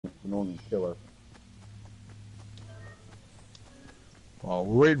known killer. Well,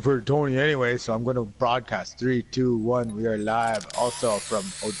 we're waiting for Tony anyway, so I'm going to broadcast. 3, 2, 1. We are live. Also from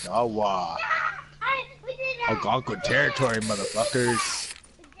Ottawa. Algonquin territory, motherfuckers.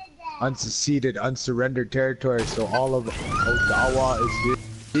 Unseceded, unsurrendered territory. So all of Ottawa is here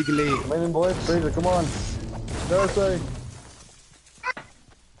legally. Come in, boys. Fraser, come on. Thursday.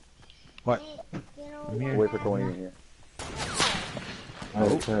 What? Wait for Tony in here.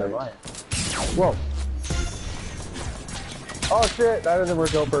 Okay. Whoa. Oh shit, that doesn't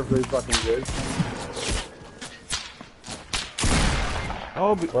work out perfectly fucking good.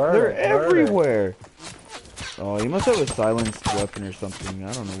 Oh, they're everywhere! Oh, he must have a silenced weapon or something.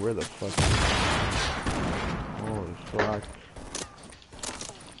 I don't know where the fuck. Holy fuck.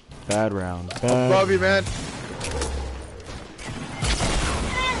 Bad round. Bad. Love you, man.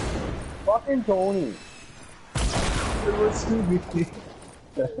 Fucking Tony. It was me.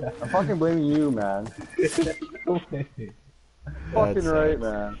 I'm fucking blaming you, man. Fucking right,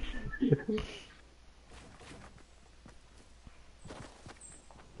 man.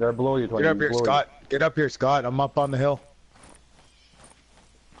 They're below you, Tony. Get up here, Scott. Get up here, Scott. I'm up on the hill.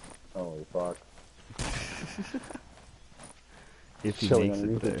 Holy fuck. If he Chilling makes it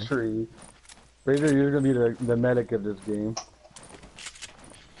underneath there. the tree. Fraser, you're gonna be the medic of this game.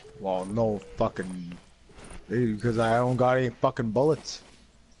 Well, no fucking... Because I don't got any fucking bullets.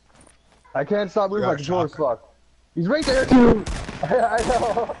 I can't stop moving, my controller's fucked. He's right there too! I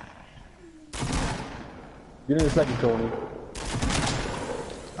know! Get in a second, Tony.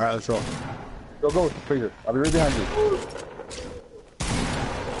 Alright, let's roll. Go, Fraser. I'll be right behind you.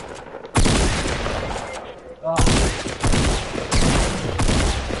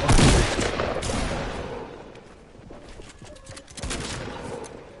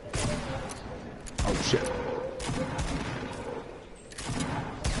 Oh shit.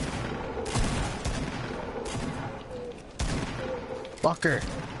 Fucker.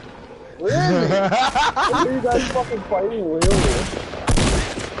 Where is he? What are you guys fucking fighting, really?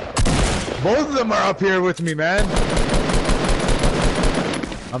 Both of them are up here with me, man.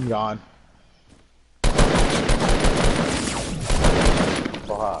 I'm gone.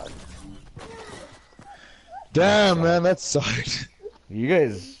 Fuck. Damn, man, that sucked. You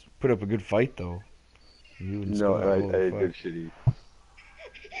guys put up a good fight, though. You and No, Scott, I holy did fuck. shitty.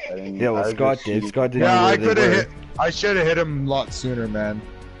 Yeah, well, Scott did. Scott did. Yeah, I could have hit. I should have hit him a lot sooner, man.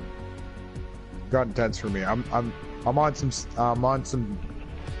 Got intense for me. I'm on some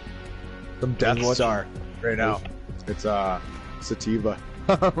Death Star right now. It's sativa.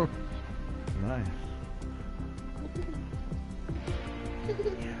 Nice.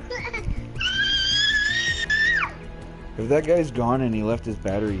 If that guy's gone and he left his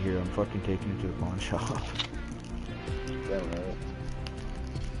battery here, I'm fucking taking it to the pawn shop. Damn right.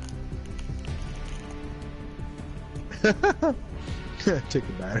 Take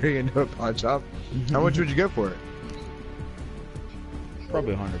the battery into a pawn shop. How much would you get for it?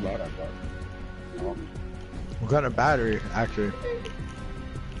 Probably $100. What kind of battery, actually?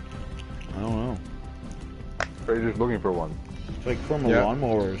 I don't know. Fraser's looking for one. It's like from a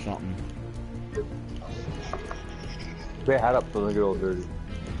lawnmower or something. They had up so they get all dirty.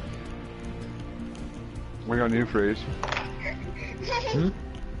 Waiting on you, Fraser.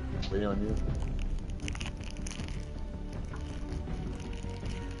 Waiting on you.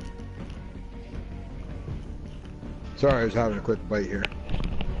 Sorry, I was having a quick bite here.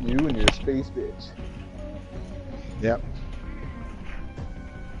 You and your space bitch. Yep.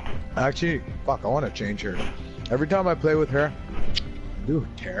 Actually, fuck, I want to change her. Every time I play with her, I do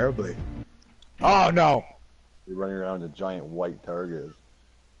terribly. Oh, no! You're running around a giant white target.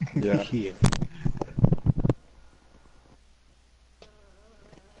 Yeah. Yeah.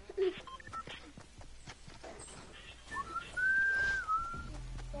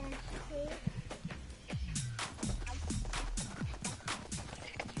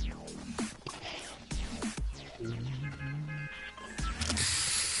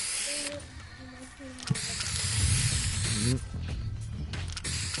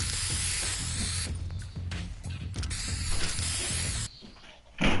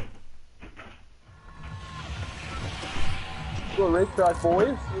 Go racetrack,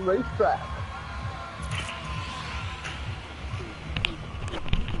 boys. Racetrack.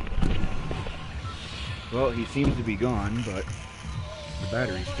 Well, he seems to be gone, but the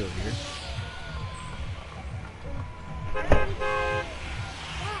battery's still here.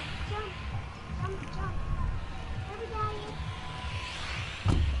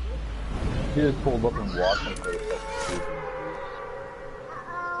 He just pulled up and walked and played.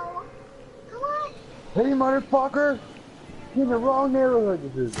 Hey, motherfucker! You're in the wrong neighborhood,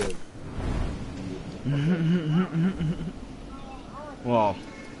 this is it. Well,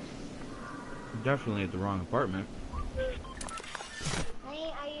 definitely at the wrong apartment.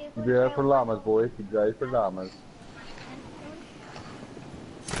 Keep your eye for llamas, boys. Keep your eye for llamas.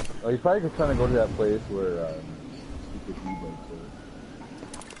 Oh, he's probably just trying to go to that place where, secret e-bikes are.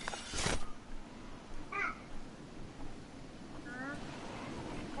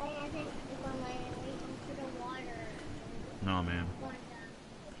 No, man.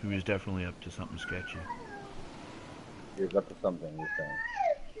 He was definitely up to something sketchy. He was up to something, you're saying.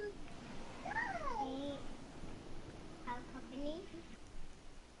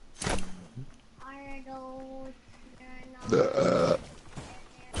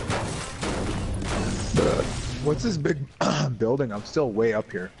 What's this big building? I'm still way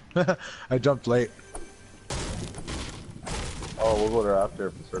up here. I jumped late. Oh, we'll go there after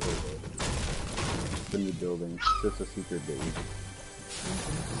if the circle's there. It's in the building. Just a secret base.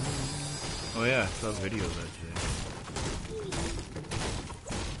 Oh yeah, I saw videos actually.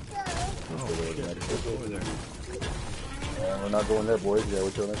 Oh, shit, it's over there. We're not going there, boys. Yeah,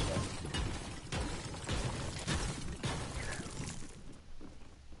 we'll go next time.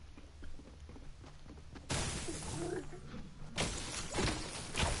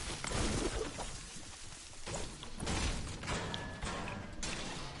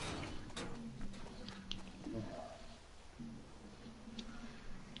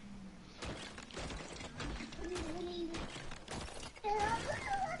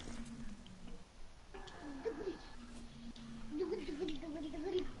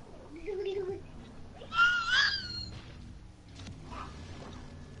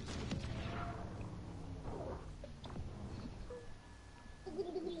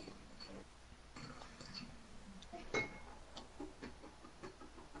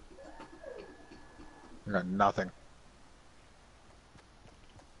 I got nothing.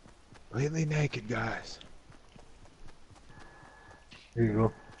 Completely naked, guys. Here you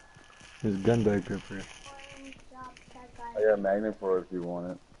go. There's a gun back there for you. I got a magnet for it if you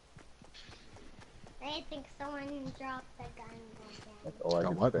want it. I think someone dropped the gun again. That's all I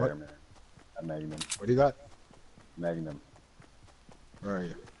can What? spare, man. A magnum. What do you got? Magnum. Where are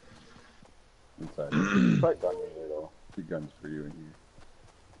you? Inside. It's like gun in there though. 2 guns for you in here.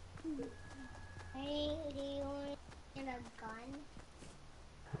 Hey, do you want to get a gun?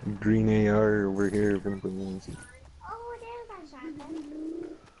 Green AR over here. We're gonna put in. Oh, there's a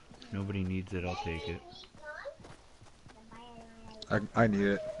shotgun. Nobody needs it, I'll take it. I need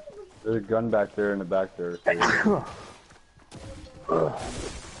it. There's a gun back there in the back there. So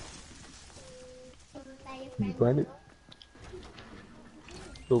Did you find it?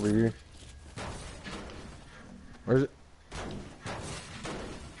 It's over here. Where's it?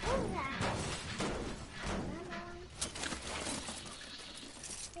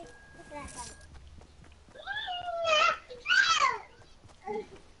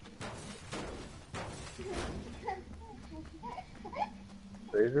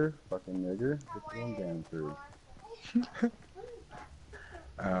 Fraser? Fucking nigger? Just going down through.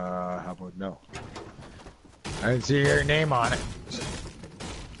 How about no? I didn't see your name on it.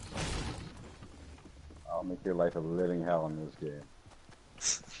 I'll make your life a living hell in this game.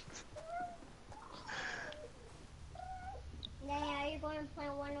 Are you going to play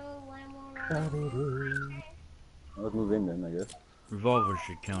one more? Let's move in then, I guess. Revolver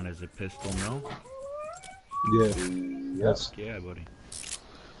should count as a pistol, no? Yeah. Yes. Yeah, buddy.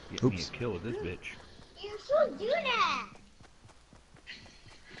 Get me a kill with this bitch. You should do that!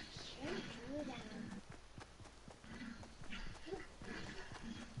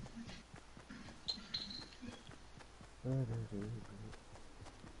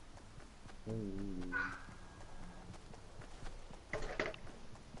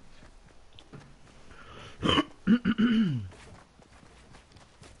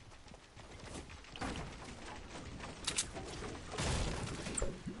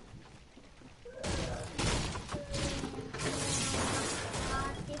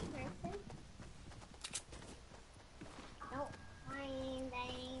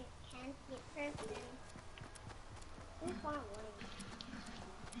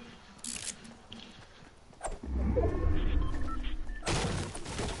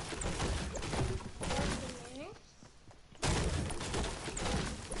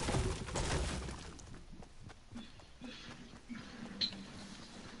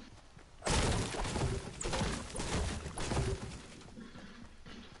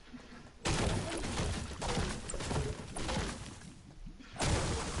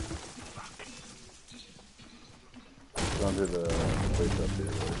 Under the place up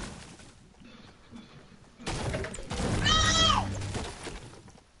here.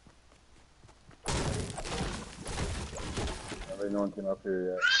 No one came up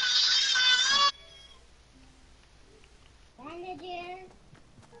here yet. Bandages.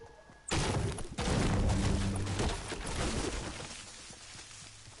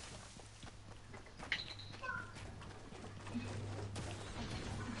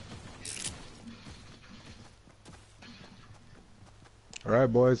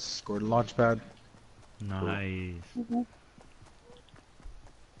 Alright, boys. Go to launch pad. Nice.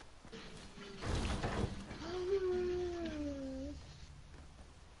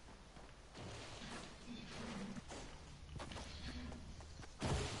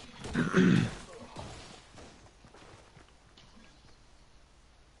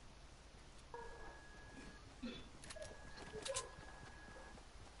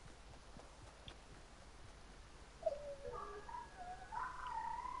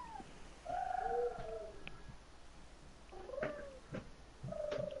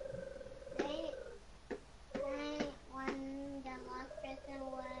 When the last person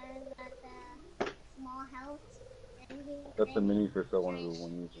was at the small house, and That's the mini for someone who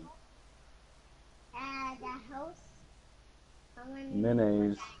won't use them. at the house.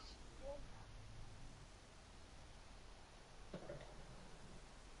 Mayonnaise.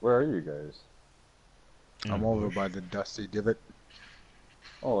 Where are you guys? I'm over by the dusty divot.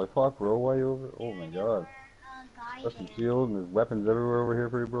 Oh, like fuck, bro. Why you over? Oh my god. There's some shields and there's weapons everywhere over here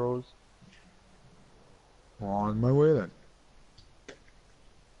for you bros. On my way then.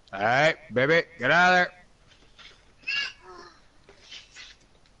 Alright, baby, get out of there.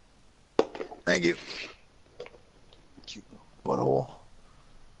 Thank you. Cute little butthole.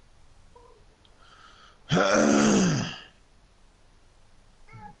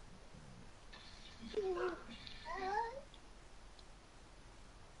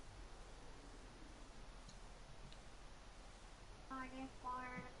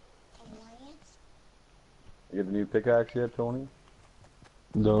 You get the new pickaxe yet, Tony?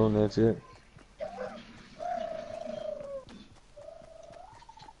 No, that's it.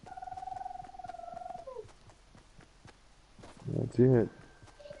 That's it.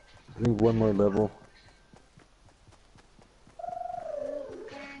 I think one more level.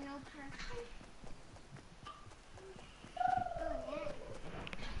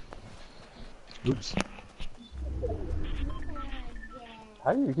 Oops.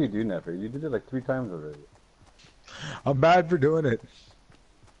 How do you keep doing that, for you? did it like 3 times already. I'm bad for doing it.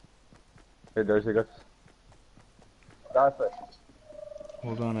 Hey, Darcy, Darcy.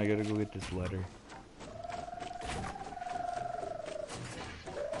 Hold on, I gotta go get this letter.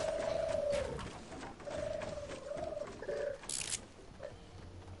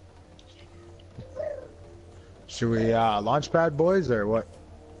 Should we launch pad, boys, or what?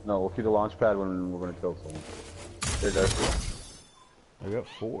 No, we'll keep the launch pad when we're gonna kill someone. Hey, Darcy. I got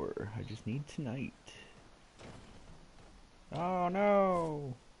 4. I just need tonight. Oh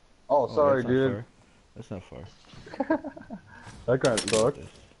no! Oh, sorry, that's dude. Not far. That's not far. That kind of sucked. This.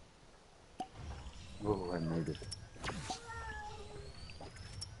 Oh, I made it.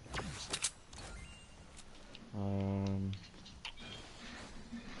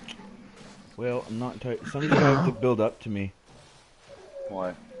 Well, I'm not entirely. Somebody's gonna have to build up to me.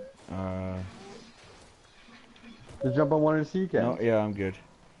 Why? Uh. Just jump on one of the sea cans. No, yeah, I'm good.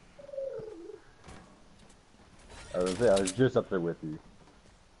 I was just up there with you.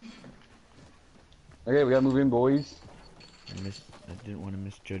 Okay, we gotta move in, boys. I didn't want to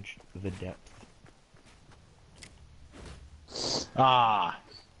misjudge the depth. Ah.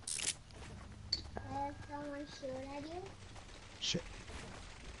 Someone shoot at you? Shit.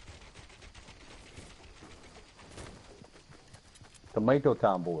 Tomato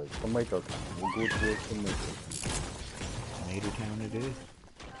Town, boys. Tomato Town. We'll go to Tomato Town. Tomato Town it is.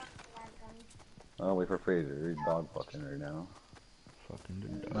 I'll wait for Fraser. He's dog fucking right now. Fucking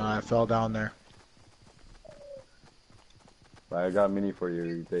dog. I fell down there. Right, I got a mini for you.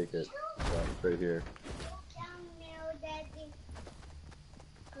 You take it. Yeah, it's right here.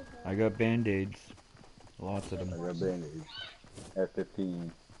 I got band-aids. Lots of I them. got band-aids. At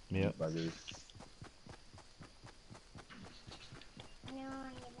 15. Yep. Buggers.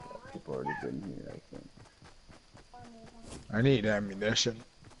 People already been here, I think. I need ammunition.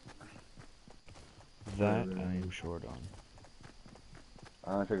 That I'm short on.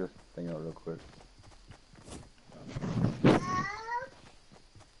 I'm gonna check this thing out real quick.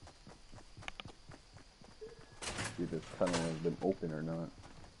 See if this tunnel has been open or not.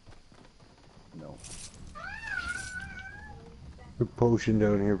 No. A potion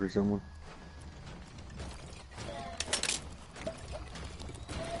down here for someone.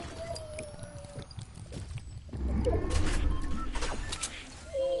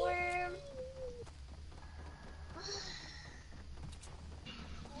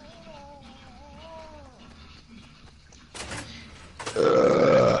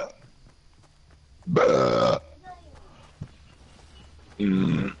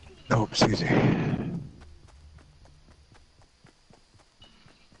 Oh, excuse me.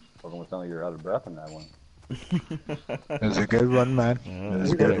 Fucking would sound like you're out of breath on that one. It was a good one, man. Yeah, It was a that's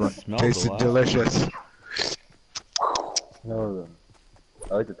what good I one. smelled the Tasted last delicious. No,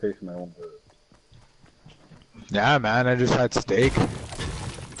 I like to taste my own bird. Yeah, man. I just had steak.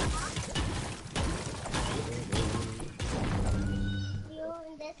 You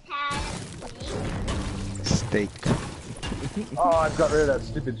and this had a snake? Steak. Oh, I got rid of that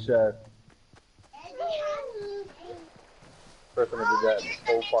stupid shed. Person that did that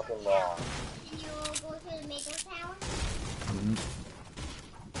so fucking long. And you go to the maple tower?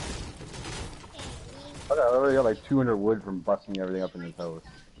 I already got like 200 wood from busting everything up in his house.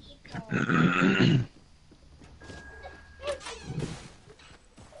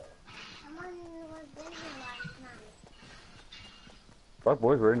 Someone was busy last night. Fuck,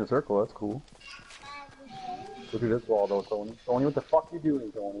 boys, we're in a circle. That's cool. Look at this wall, though, Tony. Tony, what the fuck you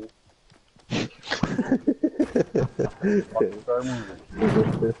doing, Tony? Fucking start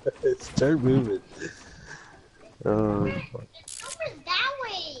moving. Start moving. Oh, Over that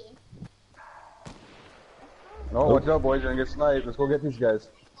way. No, watch out, boys. You're gonna get sniped. Let's go get these guys.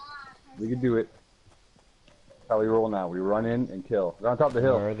 We can do it. That's how we roll now. We run in and kill. They're on top of the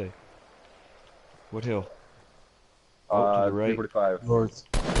hill. Where are they? What hill? Oh, to the right. 345. north.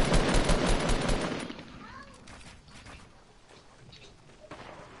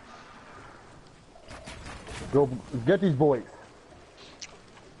 Go get these boys.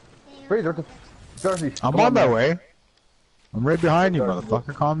 Fraser, what the Darcy, I'm come on my man. way. I'm right behind you,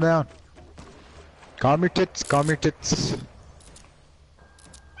 motherfucker. Calm down. Calm your tits. Calm your tits.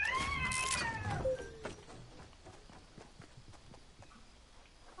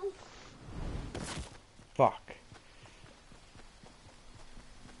 Fuck.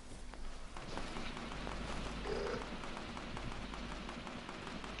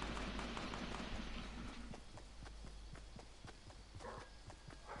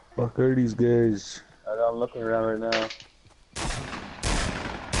 Fuck are these guys? I'm looking around right now.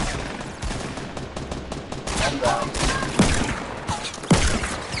 I'm down.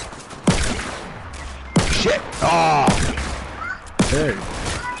 Shit! Oh! Hey.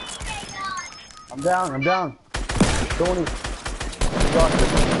 I'm down. I'm down. Tony.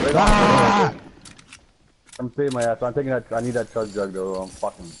 Right Ah! I'm saving my ass. I'm taking that. I need that chug jug though. I'm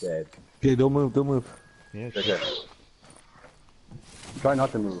fucking dead. Okay, don't move, don't move. Yeah, Okay. Try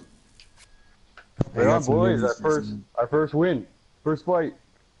not to move. I Right got on, some boys. minis. Our first win. First fight.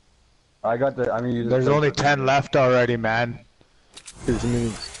 I got the. I'm gonna use. There's only 10 left already, man. Here's some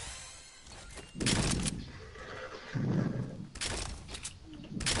minis.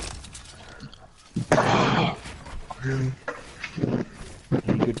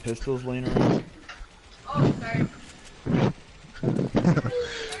 any good pistols laying around? Oh, sorry.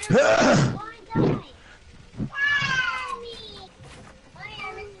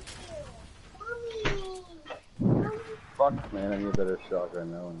 Fuck, man. I need a better shot right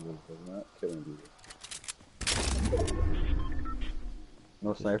now, and I'm not killing people.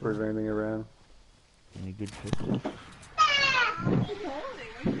 No snipers or anything around. Any good pistols?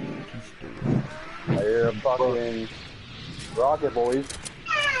 I hear a fucking rocket, boys.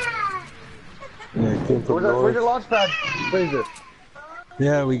 Yeah, it came from Where's your north. launch pad, Fraser?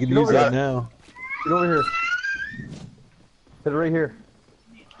 Yeah, we can Get use over that here. now. Get over here. Hit it right here.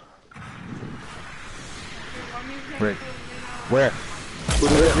 Right. Where?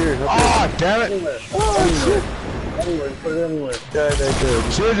 Put it right here. Oh, damn it! Anywhere. Oh, shit. Anywhere. Put it anywhere. Yeah, right there.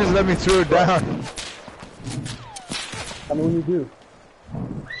 You should've just let me throw it down. Tell me when you do.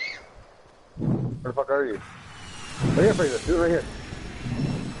 Where the fuck are you? Right here, Fraser. Do it right here.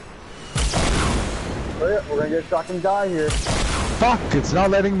 Right here. We're gonna get shot and die here. Fuck, it's not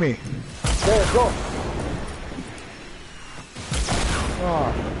letting me. Okay, let's go.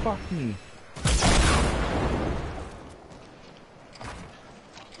 Oh, fuck me.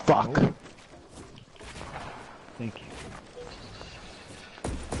 Fuck. Thank you.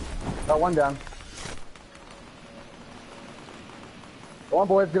 Got one down. Come on,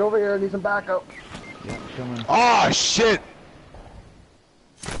 boys. Get over here. I need some backup. Yeah, coming. Oh, shit!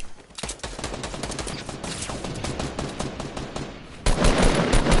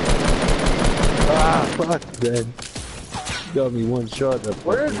 Ah, fuck, man. Got me one shot. That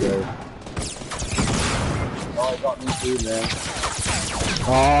Where is fucking he? guy. Oh, it got me too, man.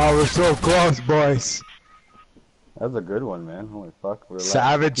 Oh, we're so close, boys. That's a good one, man. Holy fuck. We're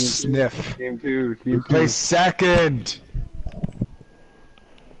Savage sniff. Game two. We Team play second.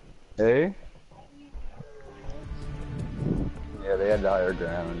 Hey? Yeah, they had the higher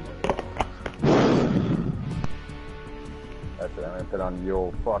ground. That's it. I'm gonna put on the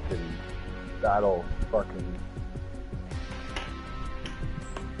old fucking battle fucking.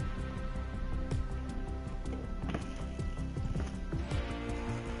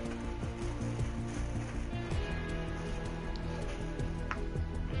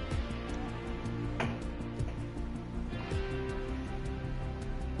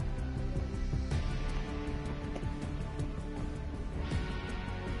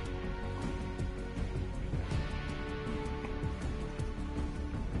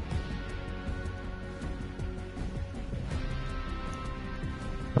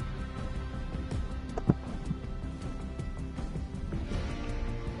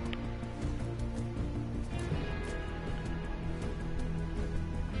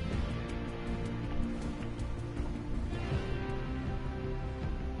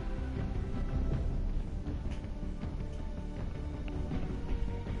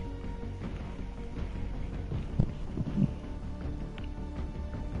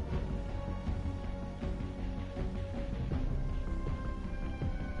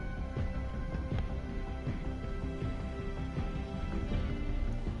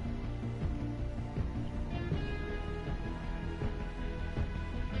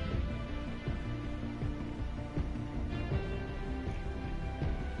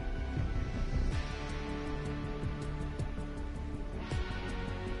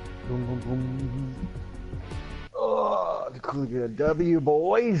 Boom, boom, boom. Oh, cool, get a W,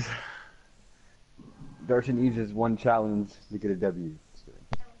 boys. Darcy needs his one challenge to get a W.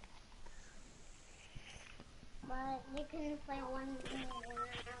 But you can play one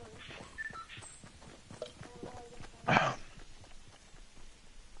round.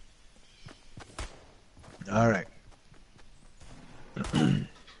 All right.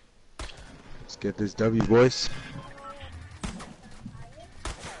 Let's get this W, boys.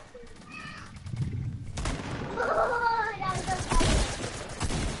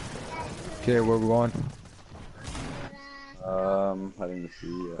 Okay, where we going? I didn't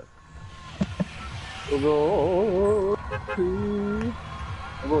see yet. We'll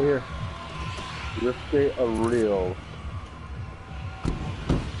go here. Let's get a real.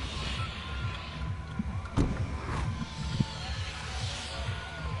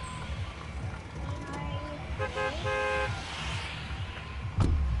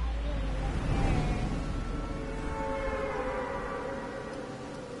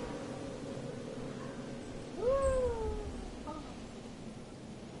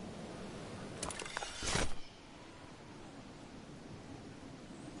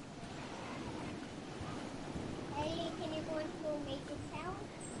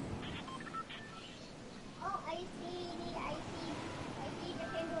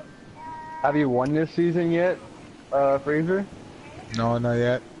 Have you won this season yet, Fraser? No, not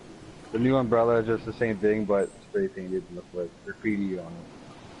yet. The new umbrella is just the same thing, but spray painted with like graffiti on it.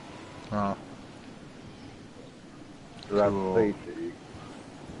 Oh. So that's Cool. safety.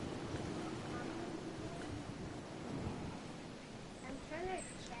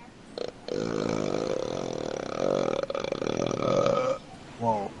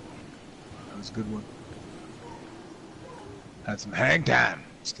 Whoa. That was a good one. Had some hang time.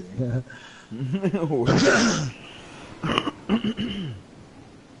 Just kidding.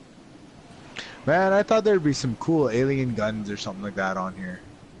 Man, I thought there'd be some cool alien guns or something like that on here.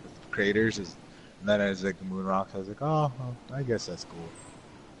 With craters. And then I was like the moon rocks. I was like, oh, well, I guess that's cool.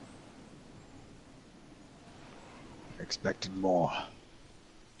 I expected more.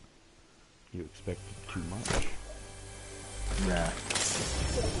 You expected too much. Yeah.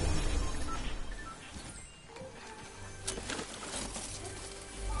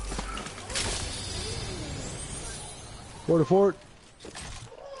 Fort, fort.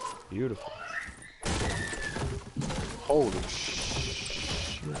 Beautiful. Holy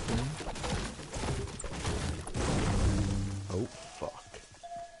shit, man. Oh, fuck.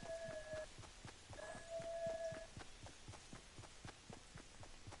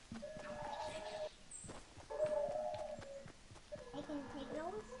 I can take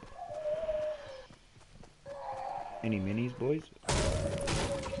those. Any minis, boys?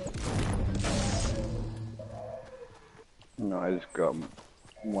 No, I just got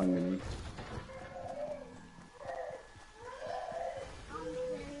one mini. I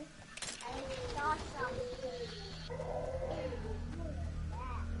saw some.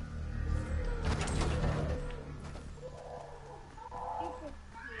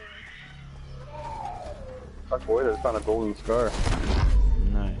 Fuck boy, I just found a golden scar.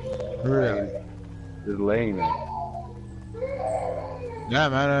 Nice. Really? Just laying there. Yeah,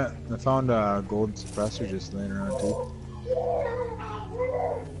 man, I found a golden suppressor just laying around too.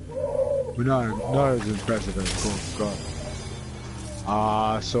 But not as impressive as a golden scar.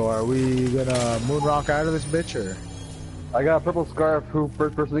 So are we gonna moonrock out of this bitch, or? I got a purple scarf. Who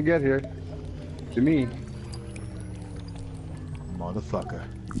first person to get here? To me. Motherfucker.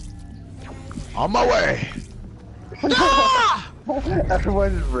 On my way!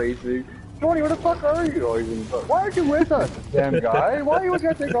 Everyone's racing. Tony, where the fuck are you? Oh, why aren't you with us, damn guy? Why are you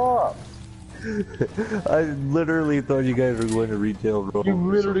gonna take off? I literally thought you guys were going to retail roll. You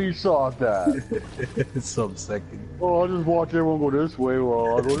literally saw that. Some second. Oh, I'll just watch everyone go this way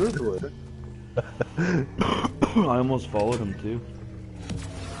while I go this way. I almost followed him too.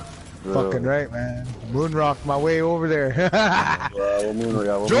 Fucking right, man. Moonrock my way over there.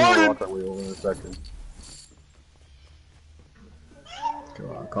 We'll Jordan! walk our way over in a second. Come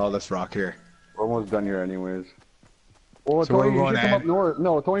on, call this rock here. We're almost done here anyways. Well, So where Tony, we you going, should come Ed? up north.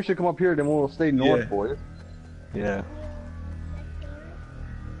 No, Tony should come up here, then we'll stay north, Yeah. boys. Yeah.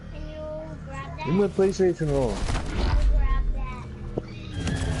 Can you grab that? In my PlayStation roll. Grab that.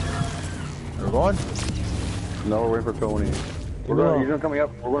 We're going? No, we're waiting for Tony. No. He's not coming up.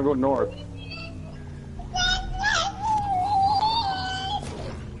 We're gonna go north.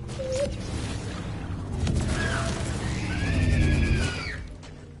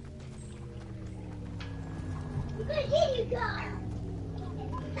 Here you go.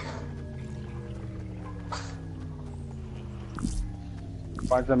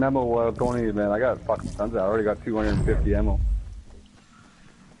 Find some ammo, Tony, man. I got fucking tons. I already got 250 ammo.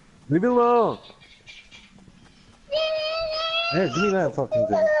 Leave me alone. Hey, give me that fucking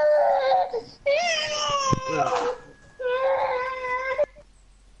thing.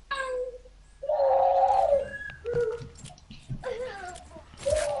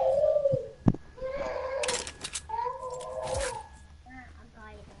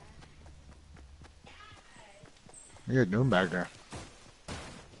 You're doing back there.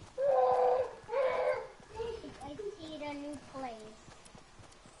 I see the new place.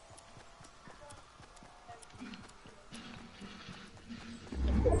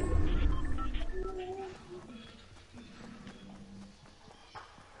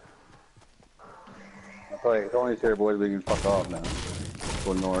 Tony's here, boys. We can fuck off now.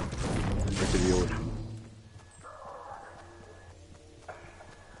 Go north. Get to the ocean.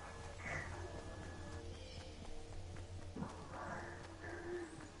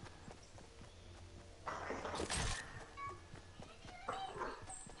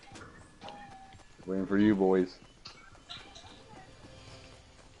 Waiting for you, boys.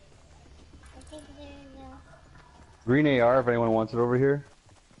 I think there's a... Green AR if anyone wants it over here.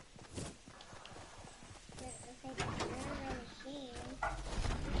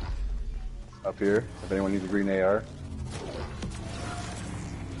 Up here, if anyone needs a green AR.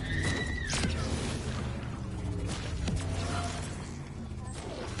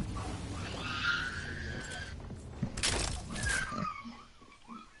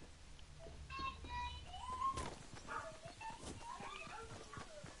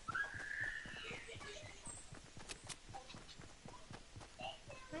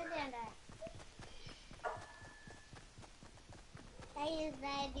 I use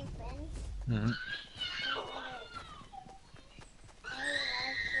that defense. Mm-hmm.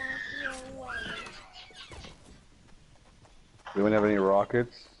 We don't have any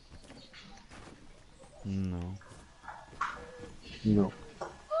rockets. No. No.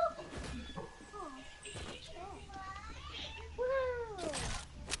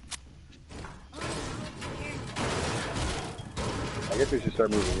 I guess we should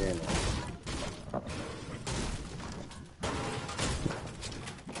start moving in.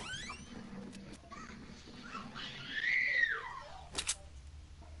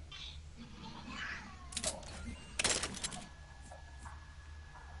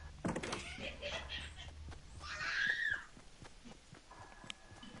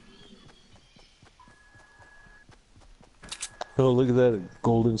 Oh, look at that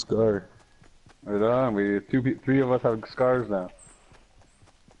golden scar. Right on. Three of us have scars now.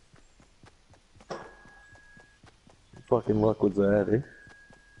 Fucking luck with that, eh?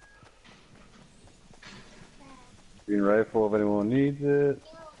 Green rifle if anyone needs it.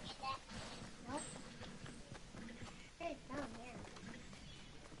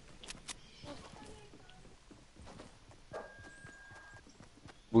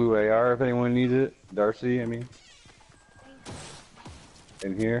 Blue AR if anyone needs it. Darcy, I mean.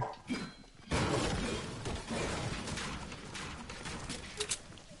 In here.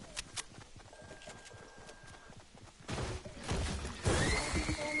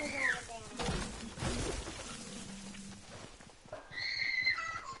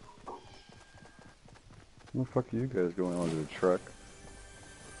 Where the fuck are you guys going on to the truck?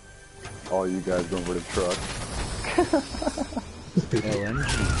 All you guys going for the truck.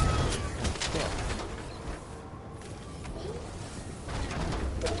 LMG.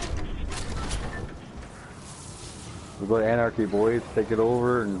 We go to Anarchy, boys. Take it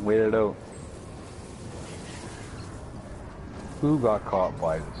over and wait it out. Who got caught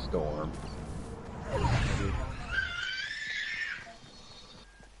by the storm?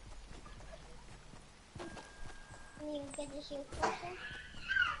 You get the shield closer?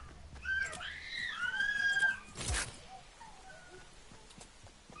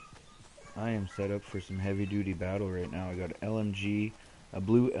 I am set up for some heavy duty battle right now. I got an LMG, a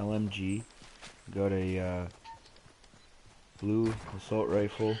blue LMG, got a blue assault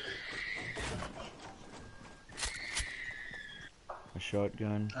rifle, a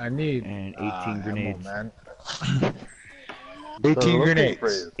shotgun, I need and 18 grenades. ammo, man. So 18 look grenades.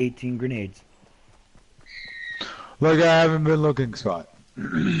 phrase. 18 grenades. Look, I haven't been looking, Scott.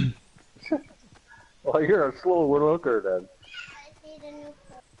 Well, you're a slow looker then. I need a new clothes.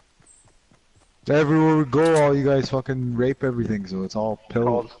 Everywhere we go, all you guys fucking rape everything, so it's all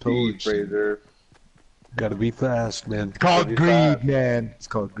Called speed, pillaged. Fraser. Gotta be fast, man. It's called Gotta be greed, fast. man. It's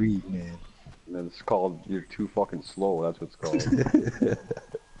called greed, man. And then it's called you're too fucking slow. That's what it's called.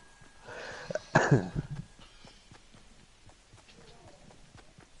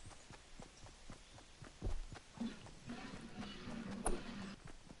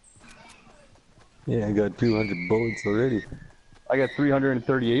 Yeah, I got 200 bullets already. I got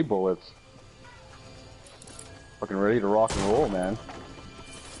 338 bullets. Fucking ready to rock and roll, man.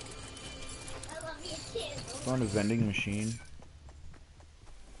 I love you too. Found a vending machine.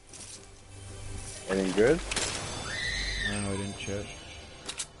 Anything good? No, I didn't check.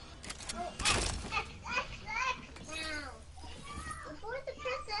 Now. Before the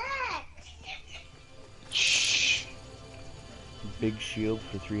press X. Shh. Big shield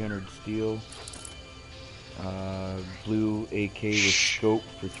for 300 steel. Blue AK with scope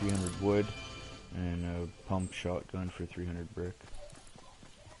for 300 wood. And a pump shotgun for 300 brick.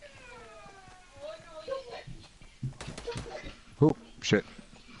 Oh, shit.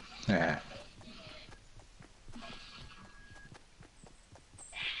 Yeah.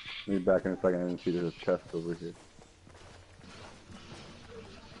 I'll be back in a second. I didn't see there's a chest over here.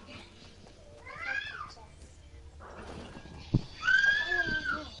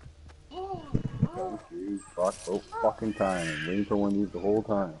 Jeez, fuck, oh fucking time. I'm waiting for one of these the whole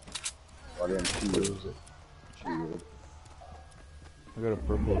time. Goddamn shield. Shield. I got a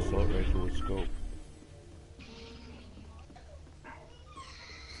purple assault rifle with scope.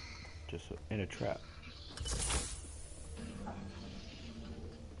 Just in a trap.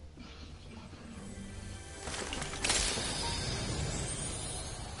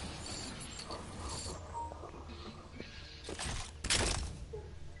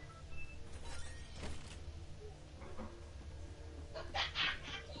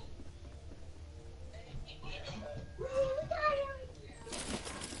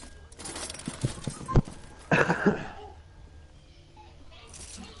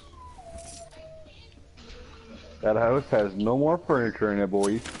 That house has no more furniture in it,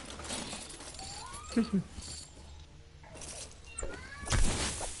 boys. Big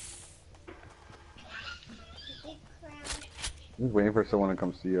crown. Just waiting for someone to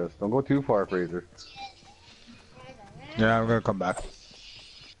come see us. Don't go too far, Fraser. Yeah, I'm gonna come back.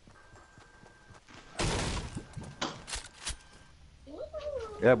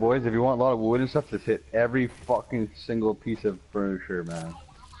 Yeah, boys, if you want a lot of wood and stuff, just hit every fucking single piece of furniture, man.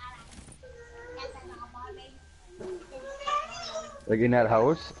 Like in that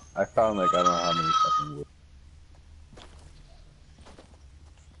house, I found like, I don't know how many fucking wood.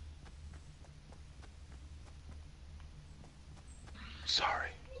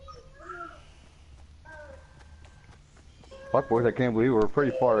 Sorry. Fuck, boys, I can't believe we're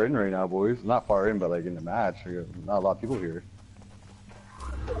pretty far in right now, boys. Not far in, but like in the match. Not a lot of people here.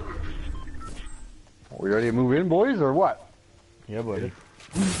 We ready to move in, boys, or what? Yeah, buddy.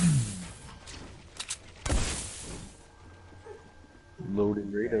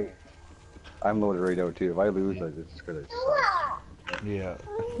 Loaded right out. I'm loaded right out too. If I lose, I just gonna suck. Yeah.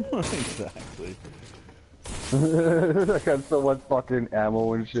 Exactly. I got so much fucking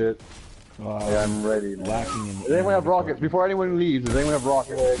ammo and shit. Yeah, I'm ready, man. Lacking in Does anyone have rockets? Before anyone leaves, does anyone have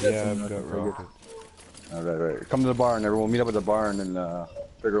rockets? Yeah, I've got rockets. Alright, right. Come to the barn, everyone. Meet up at the barn and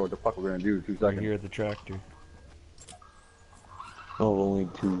figure out what the fuck we're gonna do. 2 Right seconds. here at the tractor. Oh, only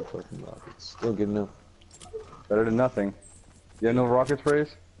 2 fucking rockets. Still good enough. Better than nothing. You have no rockets,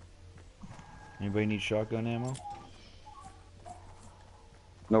 Phrase? Anybody need shotgun ammo?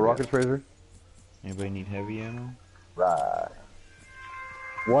 No rockets, Fraser? Anybody need heavy ammo? Right.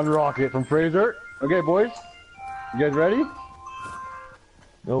 1 rocket from Fraser. Okay, boys. You guys ready?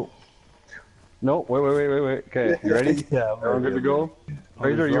 Nope. No, wait. Okay, you ready? Yeah, I'm Everyone good ready. to go? Oh,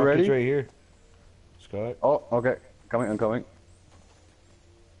 Fraser, there's you rockets ready? right here. Scott. Oh, okay. I'm coming.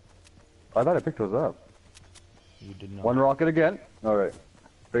 I thought I picked those up. You did not. One rocket again. Alright.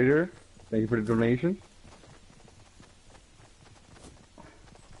 Fraser, thank you for the donation.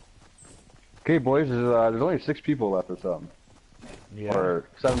 Okay, boys, there's only 6 people left or something. Yeah. Or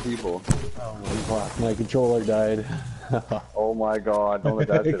 7 people. Oh my god, my controller died. Oh my god, don't let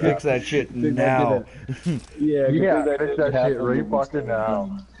that shit Fix happen. that shit Think I now. Yeah, Yeah, that fix didn't that shit happen right when we fucking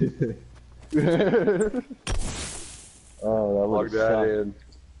now. Oh, that Plug would that suck. in.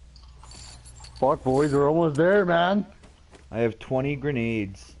 Fuck, boys, we're almost there, man. I have 20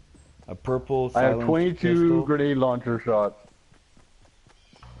 grenades. A purple I have silenced 22 pistol. grenade launcher shots.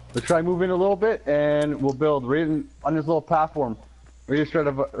 Let's try moving a little bit, and we'll build right on this little platform. Right straight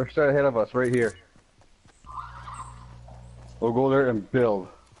ahead of us, right here. We'll go there and build.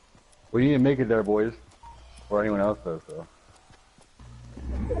 We need to make it there, boys. Or anyone else does, so.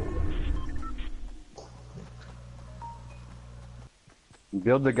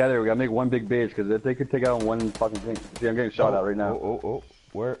 Build together. We gotta make one big base, because if they could take out one fucking thing. See, I'm getting shot at right now. Oh.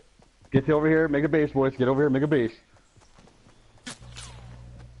 Where? Get over here, make a base, boys. Get over here, make a base.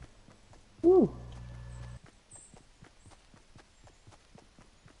 Woo.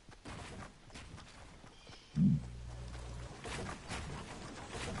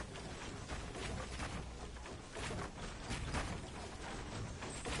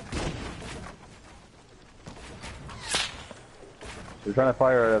 They're trying to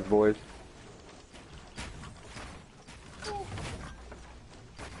fire at us, boys.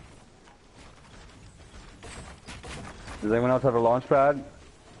 Does anyone else have a launch pad?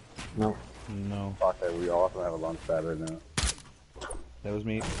 No. No. Fuck it, we also have a launch pad right now. That was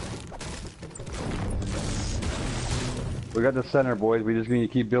me. We got the center, boys. We just need to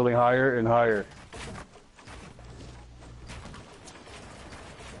keep building higher and higher.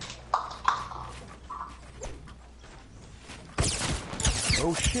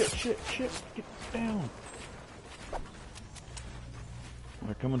 Oh shit. Get down.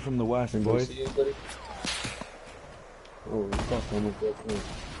 They're coming from the west, boys. Oh, fuck, almost got me.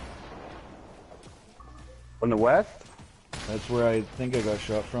 From the west? That's where I think I got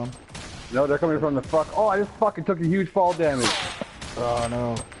shot from. No, they're coming from the fuck. Oh, I just fucking took a huge fall damage. Oh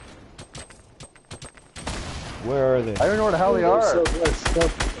no. Where are they? I don't know where the hell they are.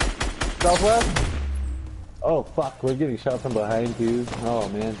 Southwest? Oh, fuck, we're getting shot from behind, too. Oh,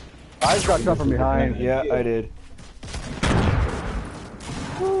 man. I just got shot from behind. Yeah, I did.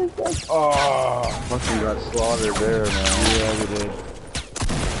 Oh, Must have got slaughtered there, man. yeah, we did.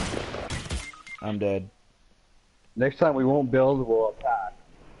 I'm dead. Next time we won't build, we'll attack.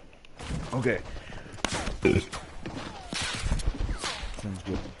 Okay. Sounds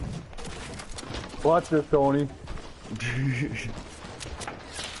good. Watch this, Tony.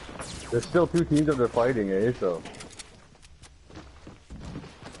 There's still 2 teams that they're fighting, eh? So.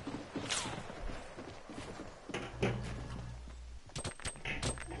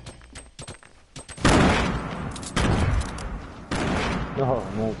 Oh,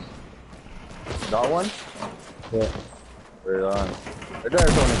 nice. Got one? Yeah. Right on. Right there,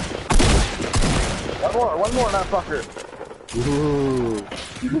 Tony. One more, that fucker. Ooh.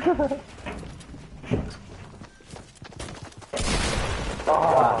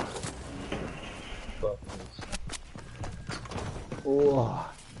 Ah. Oh.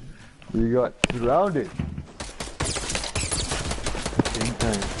 You got surrounded. Same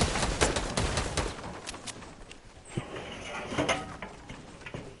time.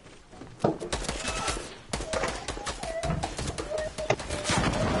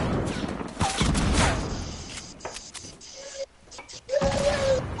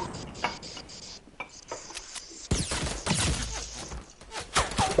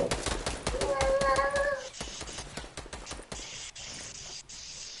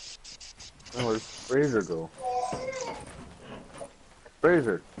 Oh, where's Fraser go?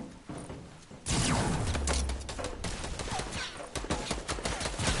 Fraser.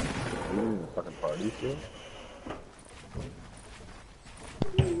 You in the fucking party still?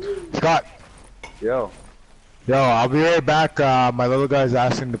 Scott. Yo. Yo, I'll be right back. My little guy's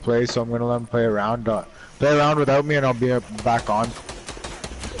asking to play, so I'm gonna let him play around. Play around without me, and I'll be back on.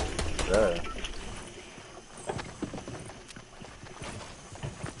 Yeah.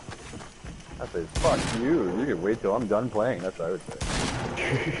 I say, fuck you. You can wait till I'm done playing. That's what I would say.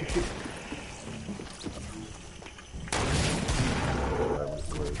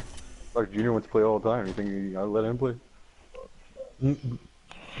 Fuck, Junior wants to play all the time. You think I'll let him play?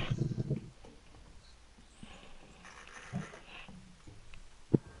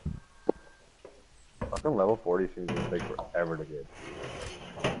 Fucking level 40 seems to take forever to get.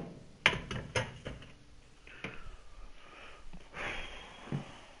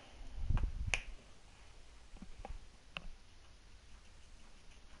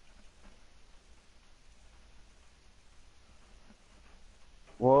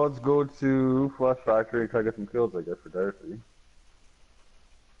 Well, let's go to Flush Factory and try to get some kills, I guess, for Darcy.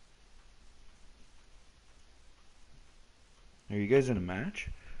 Are you guys in a match?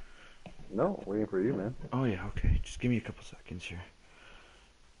 No, waiting for you, man. Oh yeah, okay. Just give me a couple seconds here.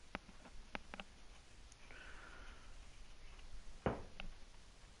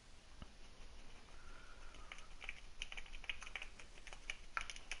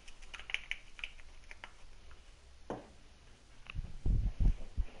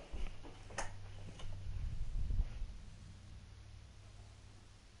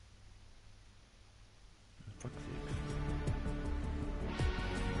 Fuck's sakes.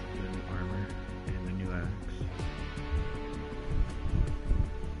 The new armor and the new axe.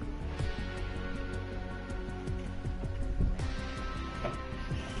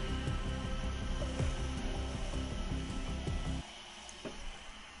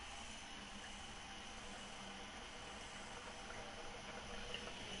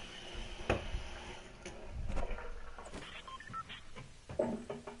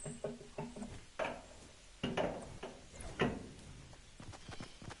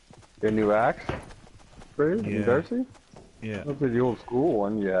 Your new axe? For you? Yeah. Darcy? Yeah. Look at the old school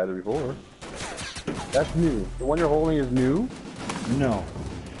one you had before. That's new. The one you're holding is new? No.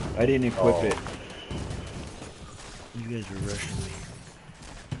 I didn't equip Oh. it. You guys were rushing me.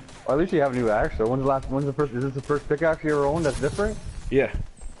 Well, at least you have a new axe, so when's the first, is this the first pickaxe you ever owned that's different? Yeah.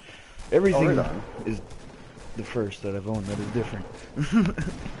 Everything right on. is the first that I've owned that is different.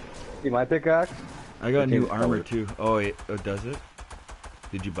 See my pickaxe? I got It new changed armor colors. too. Oh, wait. Oh, does it?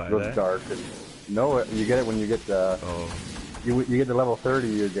 Did you buy It goes that? dark. And, no, you get it when you get the, Oh. you get to level 30,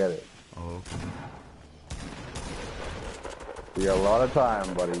 you get it. Oh, okay. You got a lot of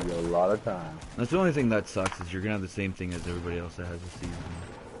time, buddy. You got a lot of time. That's the only thing that sucks is you're gonna have the same thing as everybody else that has a season.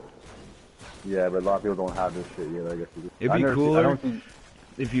 Yeah, but a lot of people don't have this shit yet, I guess. It'd I be never cooler I don't see,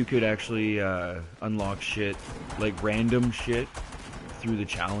 if you could actually unlock shit, like random shit, through the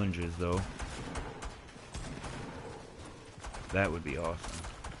challenges though. That would be awesome.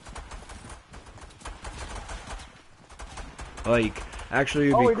 Like, actually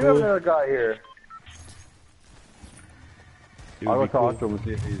it'd oh, be we do have cool. another guy here. It I'll would go be talk cool. to him and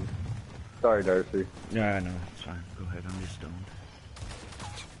see if he's... Sorry, Darcy. Yeah, no, it's fine. Go ahead, I'm just stoned.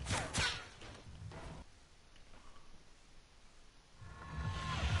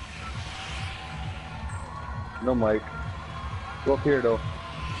 No mic. Go up here, though.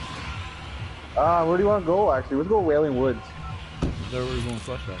 Where do you want to go, actually? Let's go Wailing Woods. Is that where we're going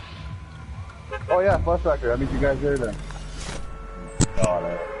flashback? Oh, yeah, Flush Factory. I'll meet you guys there, then. Oh,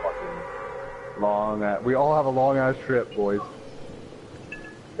 that fucking long... we all have a long-ass trip, boys.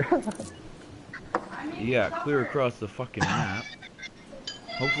 Yeah, clear across the fucking map.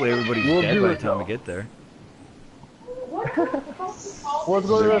 Hopefully everybody's We'll dead do by the it, time we though. get there. Well, let's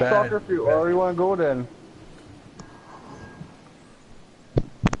go to They're the bad. soccer field. Where do you want to go, then?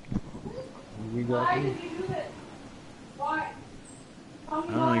 We got these. I don't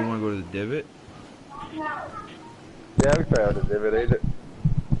know, you wanna go to the divot? Yeah, we try out the divot, ain't it?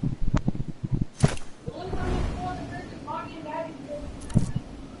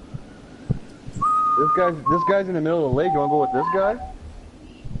 This guy's in the middle of the lake. You wanna go with this guy?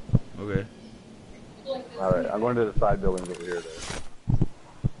 Okay. Alright, I'm going to the side buildings over here, though.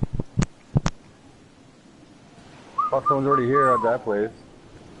 Fuck, someone's already here at that place.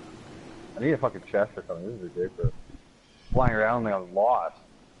 I need a fucking chest or something. This is ridiculous. Flying around like I'm lost.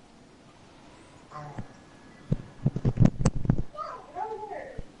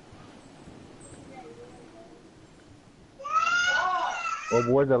 Well,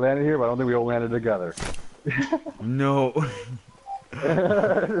 boys, I landed here, but I don't think we all landed together. No.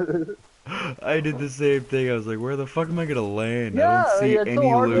 I did the same thing. I was like, where the fuck am I gonna land? Yeah, I don't see it's so any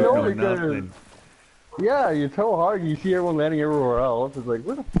hard to loot, know no because- nothing. Yeah, you're so hard. You see everyone landing everywhere else. It's like,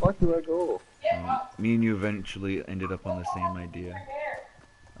 where the fuck do I go? Me and you eventually ended up on the same idea.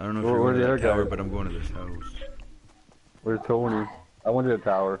 I don't know if Where- you're where going to the that other tower, guy? but I'm going to this house. Where's Tony? I went to the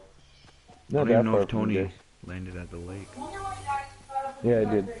tower. I Not don't that even know far if from Tony this. landed at the lake. Yeah, I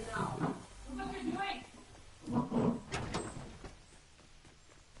did.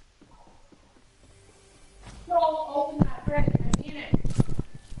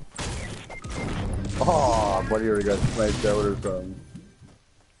 Oh, buddy already got sniped out or something.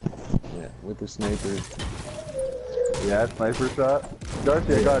 Yeah, with the sniper. Yeah, sniper shot.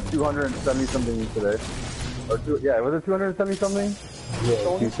 Darcy, I got 270 something today. Or yeah, was it 270 something? Yeah,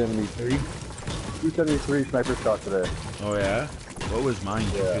 273. 273 sniper shot today. Oh yeah? What was mine?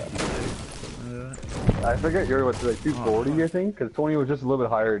 Yeah. 256? I forget yours was like 240, I think, because Tony was just a little bit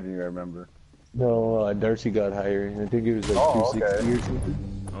higher than you, I remember. No, Darcy got higher. I think it was like 260 or something.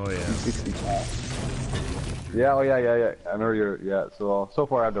 Oh yeah. 265. Yeah, oh yeah. I remember yeah, so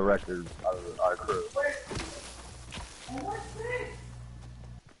far I have the record out of our crew.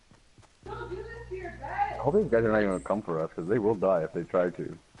 I hope these guys are not even gonna come for us, because they will die if they try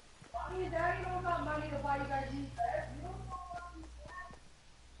to.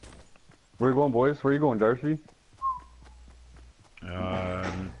 Where you going, boys? Where you going, Darcy?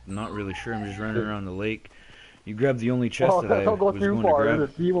 Not really sure. I'm just running around the lake. You grabbed the only chest Oh, that I don't go was too going to far. grab.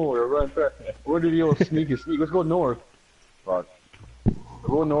 There's a team over there. Run fast. Where did you sneaky sneak? Let's go north. Fuck.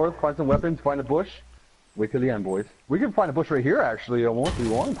 Go north, find some weapons, find a bush. Wait till the end, boys. We can find a bush right here, actually, almost, if we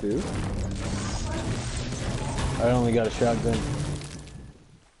wanted to. I only got a shotgun.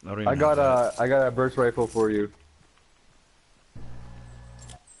 I got a burst rifle for you.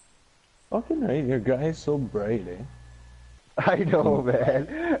 Fucking right, your guy is so bright, eh? I know, man.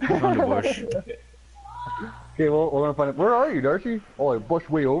 Found a bush. Okay, well, we're gonna find it. Where are you, Darcy? Oh, a bush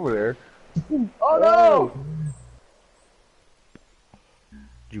way over there. Oh no!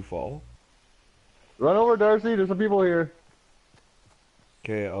 Did you fall? Run over, Darcy. There's some people here.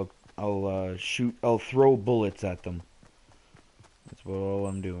 Okay, I'll shoot. I'll throw bullets at them. That's about all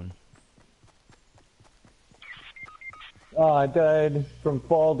I'm doing. Oh, I died from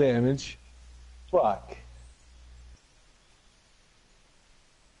fall damage. Fuck.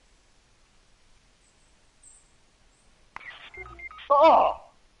 Oh!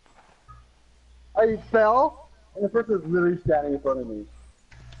 I fell, and the person was literally standing in front of me.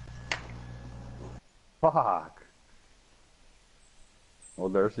 Fuck. Well,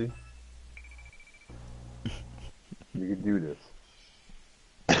 Darcy, you can do this.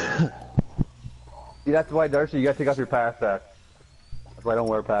 See, that's why, Darcy, you gotta take off your pass sack. That's why I don't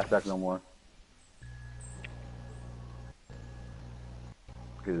wear a pass sack no more.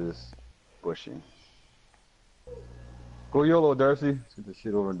 Look at this bushing. Go YOLO, Darcy. Let's get this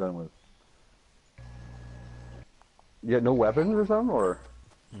shit over and done with. You got no weapons or something, or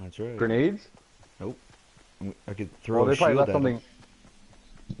That's right. grenades? Nope. I could throw Well, a they probably shield left at something. them.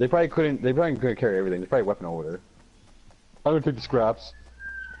 They probably couldn't. They probably couldn't carry everything. There's probably a weapon over there. I'm gonna take the scraps.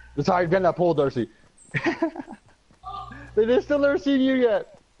 Let's hide behind that pole, Darcy. They still never seen you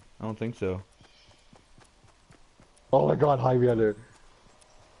yet. I don't think so. Oh my God, hide behind there.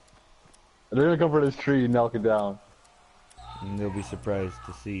 And they're gonna come for this tree and knock it down. And they'll be surprised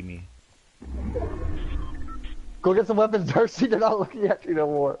to see me. Go get some weapons, Darcy. They're not looking at you no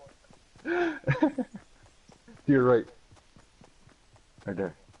more. To your right. Right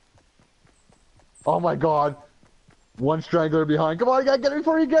there. Oh my God. One strangler behind. Come on, you gotta get him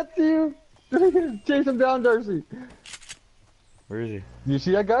before he gets to you. Chase him down, Darcy. Where is he? Do you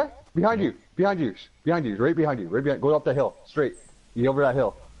see that guy? Behind you. Behind you. Behind you. Right behind you. Right behind. Go up the hill. Straight. You over that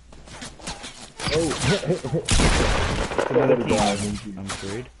hill. Another team, I'm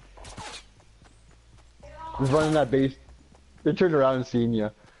afraid. Just running that base. They turned around and seen you.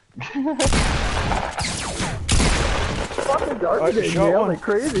 Fucking Darcy getting shot nailed one. like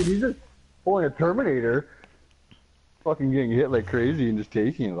crazy. He's just pulling a Terminator. Fucking getting hit like crazy and just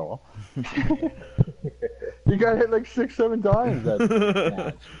taking it all. You got hit like 6-7 times.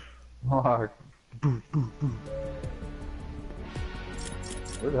 That fuck.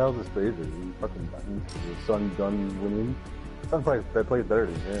 Where the hell is this phaser? He fucking done. The sun gun winning. Sun plays better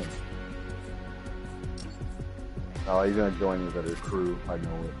than him. Oh, he's gonna join his other crew. I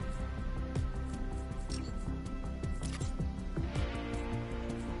know it.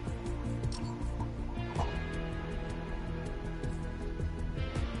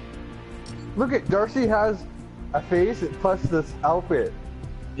 Look at Darcy has a face plus this outfit.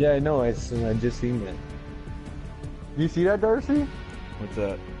 Yeah, I know. I just seen that. Do you see that, Darcy? What's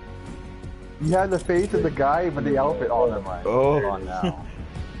that? You had the face of the guy, but the outfit on him. Oh. Come on now.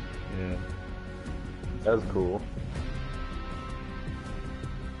 Yeah. That's cool.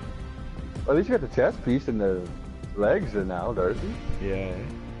 At least you got the chest piece and the legs now, Darcy. Yeah.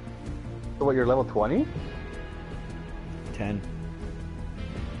 So what, you're level 20? 10.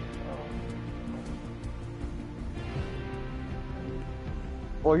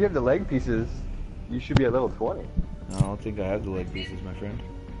 Well, you have the leg pieces. You should be at level 20. No, I don't think I have the leg pieces, my friend.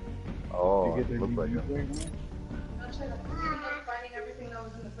 Oh, looks like it.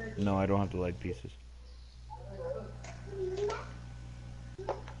 No, I don't have the leg pieces.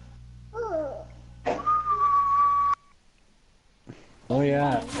 Oh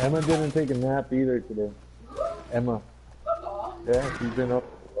yeah, Emma didn't take a nap either today. Emma. Yeah, she's been up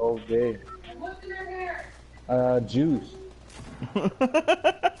all day. What's in your hair? Juice. It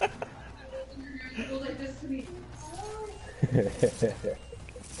goes like this to me.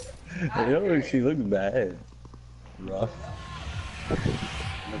 You know, she looks bad. Rough.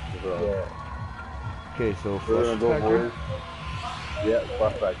 Yeah. Okay, so We're flush gonna go, packer. boys. Yeah,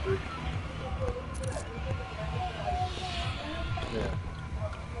 Flush Factory. Yeah.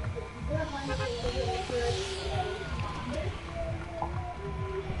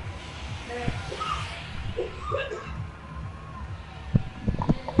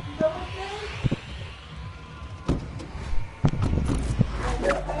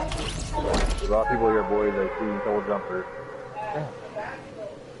 There's a lot of people here, boys. I see double jumpers.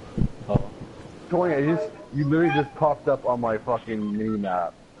 Oh. Tony, you literally just popped up on my fucking mini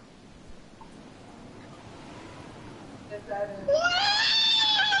map.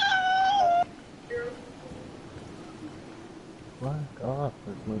 Fuck off.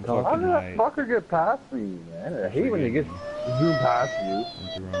 That's my Fuck. dog. How did that Night. fucker get past me, man? I hate when you get zoom past you.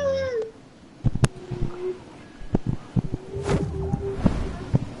 Went the wrong way.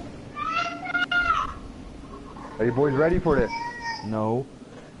 Are you boys ready for this? No,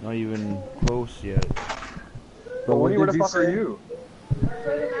 not even close yet. But what Tony, where did the you fuck are say? you?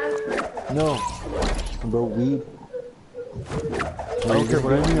 No. Bro, weed. I don't care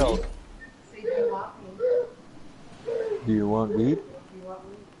what anything else. Do you want weed?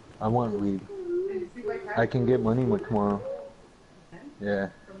 I want weed. I can get money with tomorrow. Yeah.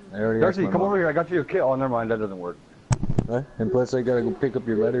 I already asked Darcy, my come mom. over here. I got you a kit. Oh, never mind. That doesn't work. What? And plus I gotta go pick up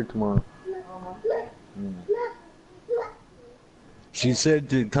your letter tomorrow. She said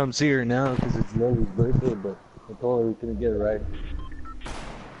to come see her now because it's Lily's birthday, but I told her we couldn't get it right.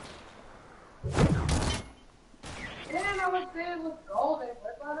 Yeah, I was saying with gold, they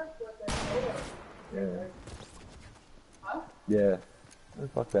flip on us with their Yeah. Huh? Yeah. Oh,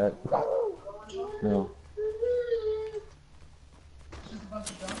 fuck that. No. Just a bunch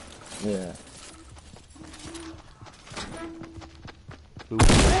of junk. Yeah.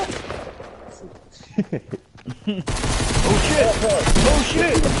 Oh shit! Oh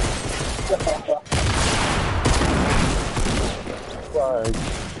shit!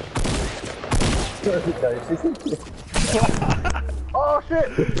 Oh shit!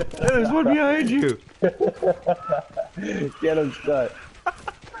 There's one behind you! Get him shut.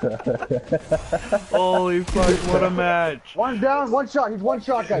 Holy fuck, what a match! One down, one shot. He's one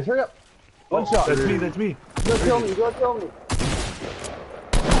shot, guys. Hurry up. One shot. That's me, that's me. You're gonna kill me. You're gonna kill me.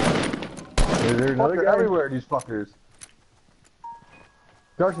 Is there another They're guy? everywhere, these fuckers.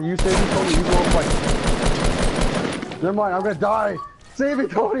 Darcy, you save me, Tony. You go fight. Never mind. I'm gonna die. Save me,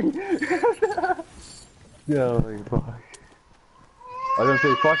 Tony. No, fuck. I was gonna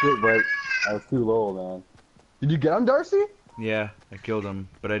say fuck it, but I was too low, man. Did you get him, Darcy? Yeah, I killed him,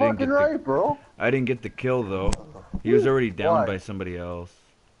 but I didn't Fucking get right, bro. I didn't get the kill though. He was already down Why? by somebody else.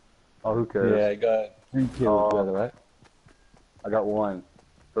 Oh, who cares? Yeah, I got 3 kills, Oh. by the way. I got one.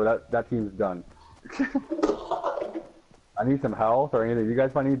 So that team's done. I need some health or anything. You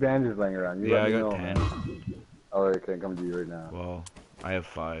guys find any bandages laying around? You Yeah, let I me got know, 10. man. Oh, I can't come to you right now. Well, I have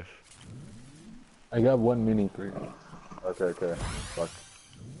 5. I got 1 mini for you. Okay. Fuck.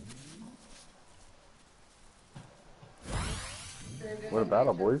 What a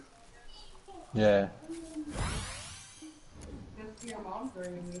battle, boys. Yeah. Just to your mom's or are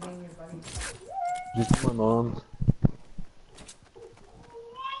you meeting your buddy? Just my mom's.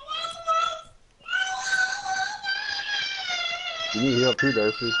 You need heal too,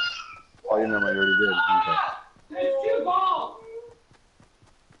 Darcy. Oh, you never mind. You already did. Okay. There's 2 balls!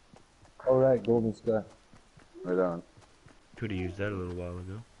 Alright, Golden Sky. Right on. Could have used that a little while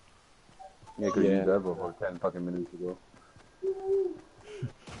ago. Yeah, could Yeah. use that before 10 fucking minutes ago.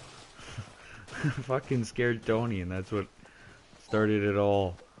 Fucking scared Tony, and that's what started it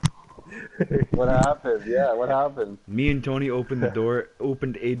all. What happened? Yeah, what happened? Me and Tony opened a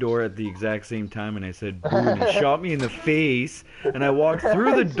door at the exact same time, and I said, "Boo!" And he shot me in the face. And I walked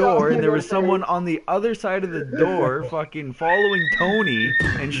through the door, and there was someone on the other side of the door, fucking following Tony,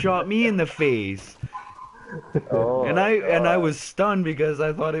 and shot me in the face. Oh, And I was stunned because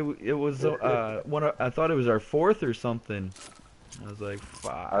I thought it was I thought it was our 4th or something. I was like,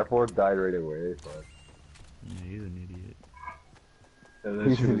 "Fuck." Our fourth died right away, but... Yeah, he's an idiot. Yeah,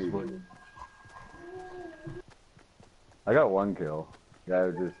 that shit was funny. I got 1 kill. He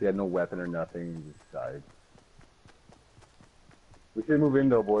had no weapon or nothing, he just died. We should move in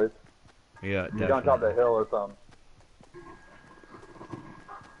though, boys. Yeah, Get on top of the definitely. hill or something.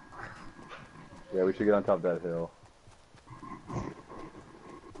 Yeah, we should get on top of that hill.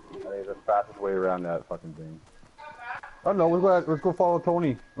 is the fastest way around that fucking thing. I don't know. Let's go follow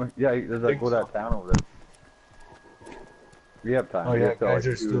Tony. Yeah, there's like go to that town over there. We have time. Oh We yeah, have to, guys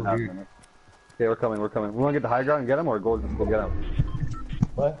like, are still 2.5 here. minutes. Okay, we're coming. We're coming. We want to get the high ground and get him, or just go get him.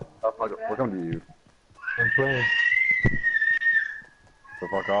 What? Oh, fuck it. We're coming to you. I'm playing. So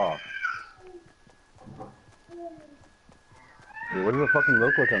fuck off. Dude, what does it fucking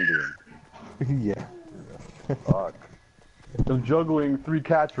look like I'm doing? Yeah. Fuck. I'm juggling 3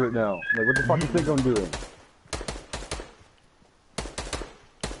 cats right now. Like, what the fuck do you think I'm doing?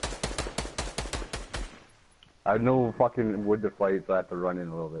 I have no fucking wood to fight, so I have to run in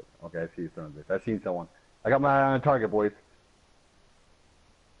a little bit. Okay, I see some of this. I've seen someone. I got my eye on a target, boys.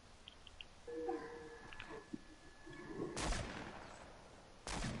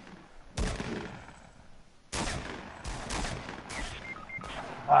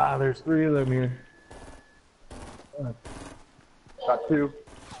 Ah, there's 3 of them here. Got 2.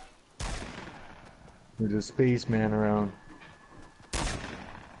 There's a spaceman around.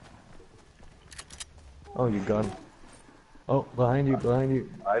 Oh, you gun. Oh, behind you, behind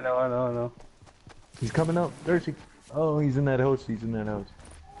you. I know. He's coming up. There's he. Oh, he's in that house. He's in that house.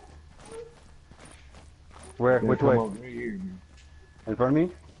 Where? He's Which gonna way? come up right here, man. In front of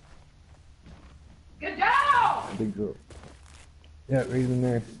me? Get down! I think so. Yeah, right in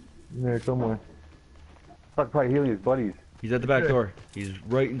there. In there somewhere. Fuck, probably healing his buddies. He's at the back door. He's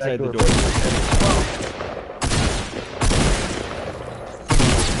right inside the door. door.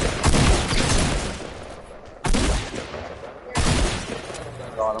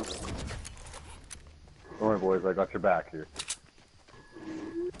 Got him. Don't worry, boys. I got your back here.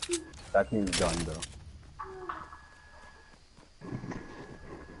 That team's done, though.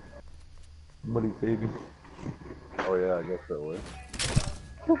 Somebody save me. Oh yeah, I guess so.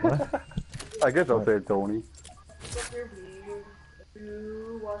 What? I guess I'll say Tony. Get your weed.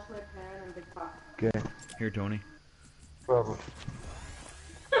 You wash my pan and big pot. Okay. Here, Tony. Problem.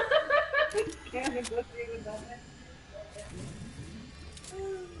 Can't negotiate with that.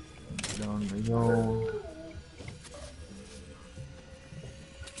 Down we go.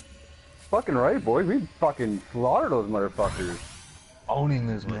 Fucking right, boys. We fucking slaughtered those motherfuckers. Owning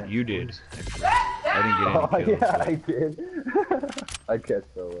this man. You did. I didn't get any Oh kills. yeah, but- I did. I guess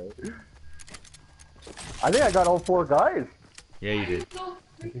so. I think I got all 4 guys. Yeah, you did.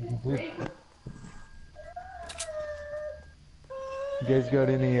 You guys got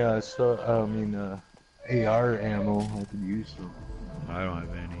any AR ammo I could use? So. I don't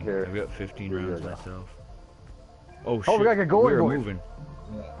have any. Here. I've got 15 Here, rounds here. myself. Oh shit. Oh, we gotta get going, We're boys. moving.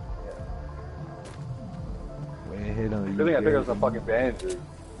 Way ahead on I you. think I picked up guys. some fucking bandages.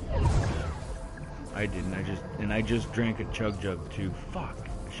 I didn't. I just drank a chug jug too. Fuck.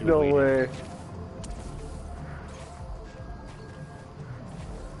 I should've No waited. way.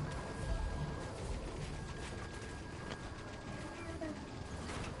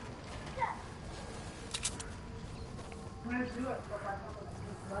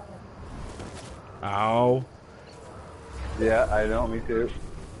 Ow. Yeah, I know. Me too.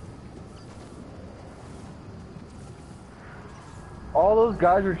 All those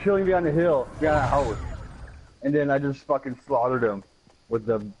guys were chilling behind the hill, behind a house. And then I just fucking slaughtered them with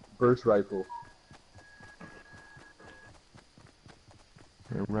the burst rifle.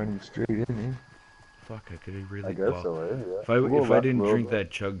 They're running straight in, eh? Fuck. I could have really. I guess well, so, yeah. If I We'll if I left, didn't we'll drink left.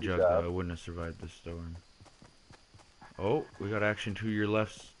 that chug jug, Yeah. though, I wouldn't have survived the storm. Oh, we got action to your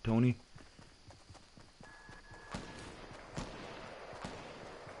left, Tony.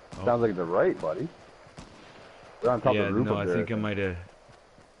 Oh. Sounds like the right, buddy. They're on top Yeah, of the roof no, up I there. think I might have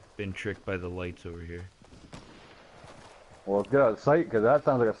been tricked by the lights over here. Well, let's get out of sight, because that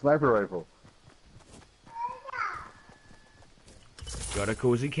sounds like a sniper rifle. Got a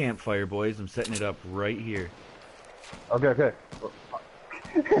cozy campfire, boys. I'm setting it up right here. Okay, okay.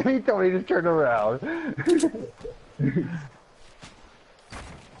 He told me to turn around.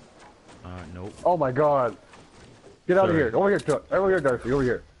 Nope. Oh my god. Get out Sorry. of here. Over here, Chuck. Over here, Darcy. Over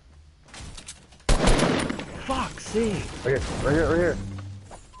here. Fuck's sake. Right here. Right here. Right here.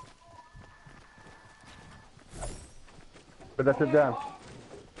 Put that shit down.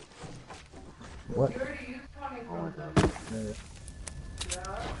 What?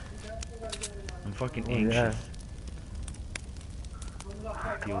 I'm fucking Oh, anxious. yeah.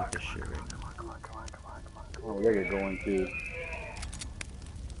 Deal with this shit right now. Oh, we gotta get going too.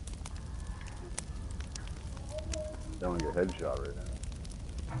 Don't wanna get headshot right now.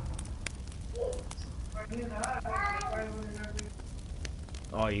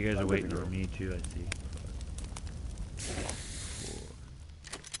 Oh, you guys are waiting for me too, I see.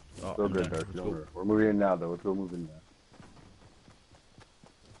 Oh, So I'm good, done. Darcy. Let's Don't go. worry. We're moving in now, though. Let's go move in now.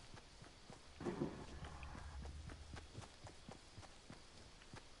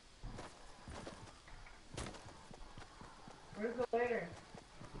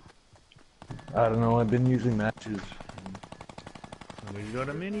 I don't know, I've been using matches. Somebody's got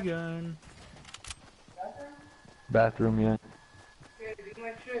a minigun. Bathroom, yeah. Okay, do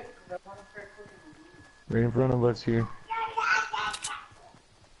my shit, 'cause I want to start cooking. Right in front of us here.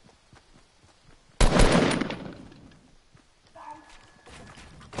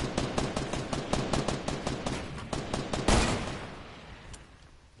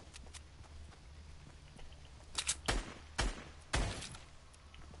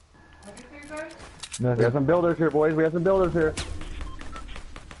 What did you say, guys? We have Nothing. some builders here, boys. We have some builders here.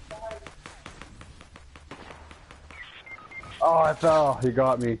 Oh, I fell. He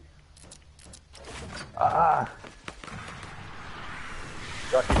got me. Ah.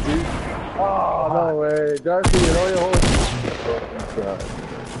 Darcy, dude. Oh, no way. Darcy, you know your whole...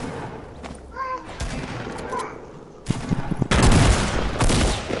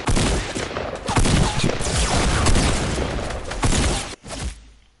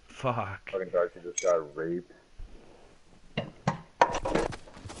 Fuck. Fucking Darcy just got raped.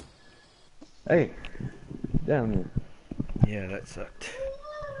 Hey, down here. Yeah, that sucked.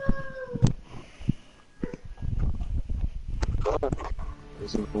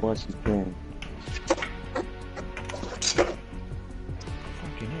 Listen to watch his plan.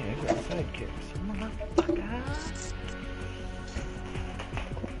 Fucking hey, I got sidekicks. Motherfucker.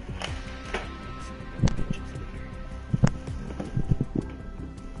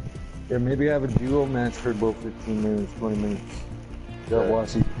 Yeah, maybe have a duo match for about 15 minutes, 20 minutes. Gotta Yeah.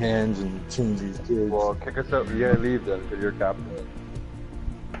 wash these hands and change these kids. Well, kick us out. You gotta leave then, because you're captain.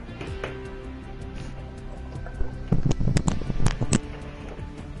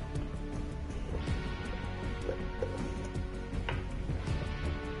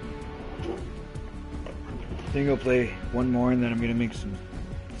 I think I'll play one more and then I'm gonna make some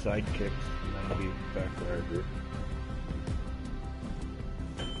sidekicks and then I'll be back where I do.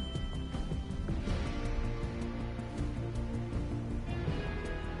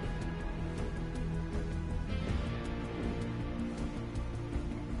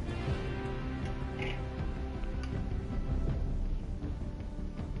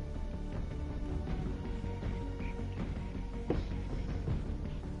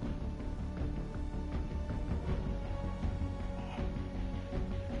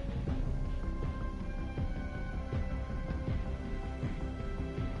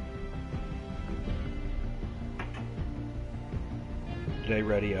 Did I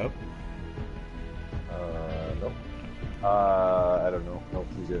ready up? No. I don't know. No,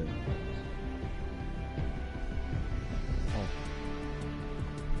 he's good.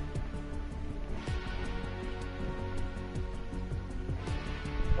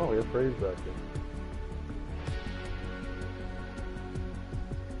 Oh, we have praise back there.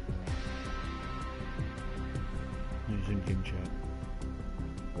 He's in game chat.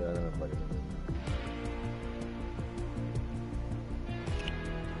 Yeah, I don't know if I can.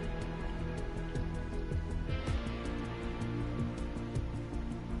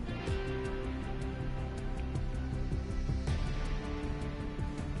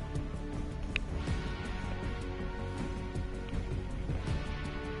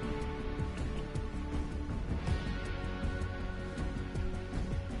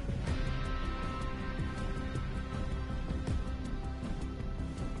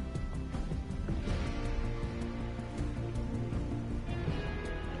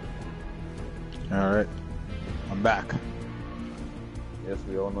 Alright. I'm back. Yes,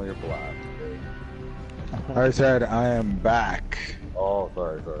 we all know you're black. I said I am back. Oh,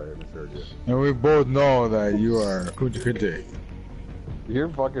 sorry, I misheard you. And we both know that you are Kunta Kinte. You're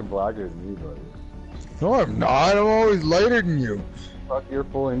fucking blacker than me, buddy. No, I'm not. I'm always lighter than you. Fuck, you're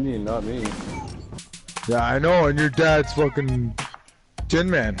full Indian, not me. Yeah, I know, and your dad's fucking Tin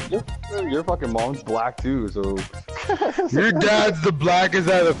Man. Your fucking mom's black too, so. Your dad's the blackest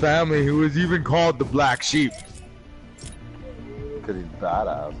out of the family, who was even called the Black Sheep. Because he's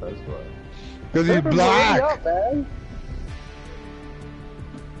badass, that's why. Because he's black. Up, man.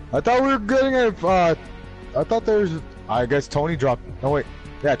 I thought we were getting a, I thought there's, I guess Tony dropped, no wait.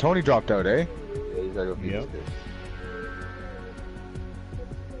 Yeah, Tony dropped out, eh? Yeah, he's gotta go feed Yep. his kids.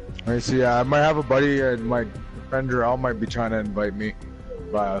 Alright, so yeah, I might have a buddy, my friend Jarrell might be trying to invite me.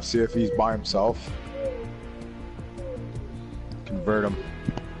 But I'll see if he's by himself. Convert him.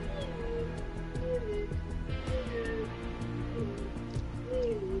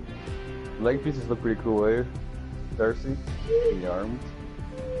 Leg pieces look pretty cool, eh? Darcy? In the arms.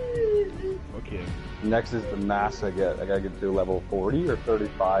 Okay. Next is the mask I get. I gotta get to level 40 or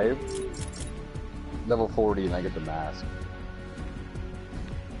 35. Level 40 and I get the mask.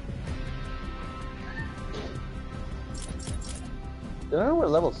 I don't know what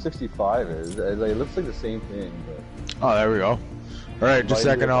level 65 is. It looks like the same thing, but... Oh, there we go. Alright, just a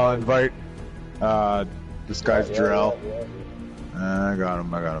second, I'll invite this guy's Jarrell. I got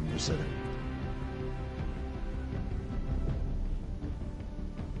him, just a second.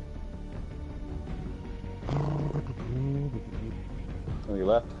 Oh, you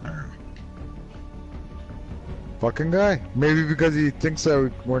left? Fucking guy. Maybe because he thinks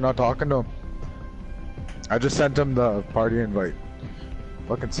that we're not talking to him. I just sent him the party invite.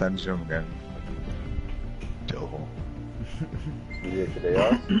 Fucking send it to him again. Dillhole. Did you get today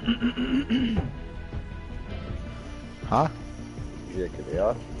off? Huh? Did you get today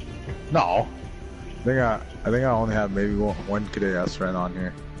off? No. I think I only have maybe one KDS friend on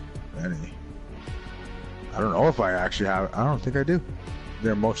here. Any. I don't know if I actually have. I don't think I do.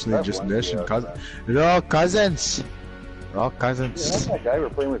 They're mostly just Nish and cousins. They're all cousins. They're all cousins. Yeah, that's that guy we were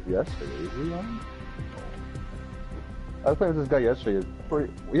playing with yesterday. Is he on? I was playing with this guy yesterday. It's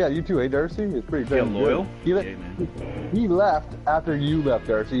pretty, yeah, you too, eh, Darcy? It's pretty Yeah, damn loyal? good. Yeah, man. He left after you left,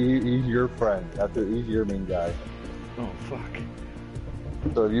 Darcy. He's your friend. He's your main guy. Oh, fuck.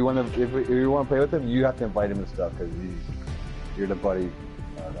 So if you want to, if you want to play with him, you have to invite him and stuff because you're the buddy.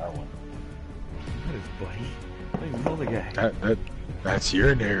 That one. What is buddy? I don't even know the guy. That's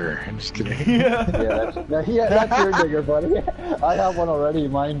your nigger. I'm just kidding. Yeah. That's your nigger, buddy. I have one already.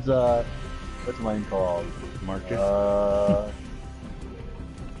 Mine's what's mine called? Marcus.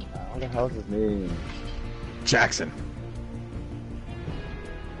 What the hell's his name? Jackson.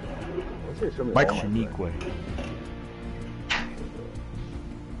 What's his name? Michael. Shaniqua.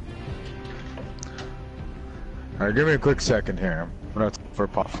 Alright, give me a quick second here. I'm gonna for a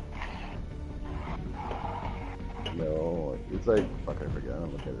puff. No, it's like fuck. I forget.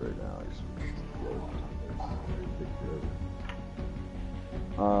 I'm looking at it right now.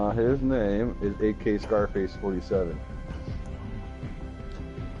 His name is AK Scarface 47.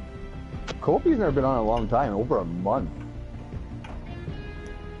 Kofi's never been on in a long time, over a month.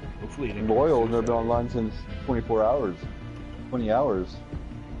 Hopefully he didn't Loyal's commit never been online since 24 hours. 20 hours.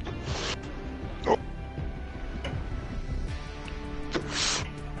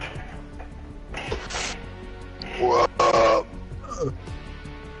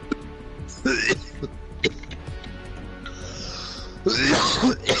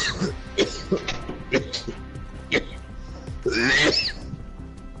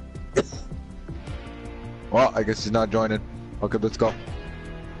 Well, I guess he's not joining. Okay, let's go.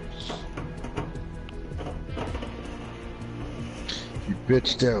 You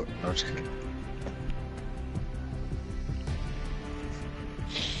bitched out. No, I'm just kidding.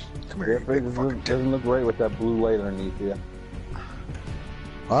 Come Yeah, here, it you big fucking doesn't look right with that blue light underneath you.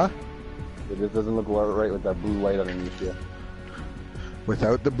 Huh? It just doesn't look right with that blue light underneath you.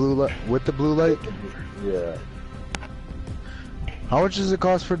 Without the blue light? With the blue light? Yeah. How much does it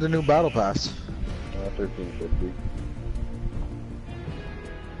cost for the new battle pass? $13.50.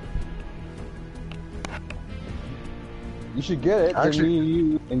 You should get it. Actually, me,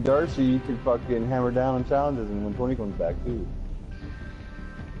 you, and Darcy can fucking hammer down on challenges, and when Tony comes back too.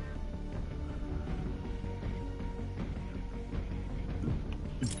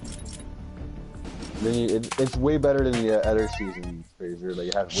 Then it's way better than the other seasons, Fraser. Like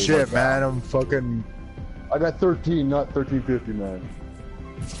it has way shit, more man, I'm fucking. I got 13, not 13.50, man.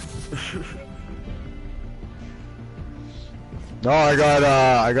 No, I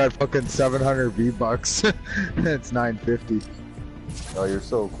got fucking 700 V-bucks. It's 950. Oh, you're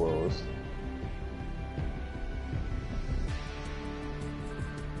so close.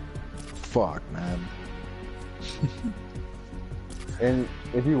 Fuck, man. And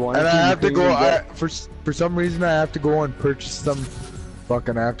if you want, And I have to go. get... For some reason, I have to go and purchase them.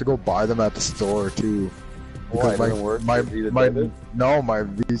 Fucking, I have to go buy them at the store too. Why, it doesn't work? my Visa debit? no, my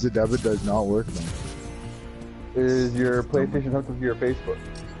Visa debit does not work, man. Is your PlayStation hooked up to your Facebook?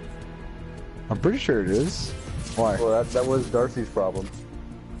 I'm pretty sure it is. Why? Well, that was Darcy's problem.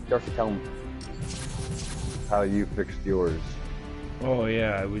 Darcy, tell him how you fixed yours. Oh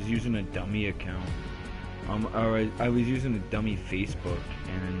yeah, I was using a dummy account. I was using a dummy Facebook,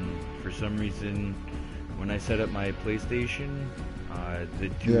 and for some reason, when I set up my PlayStation, the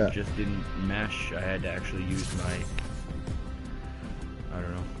two just didn't mesh. I had to actually use my, I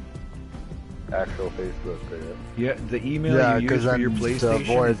don't know. Actual Facebook, right? Yeah, the email you use for your PlayStation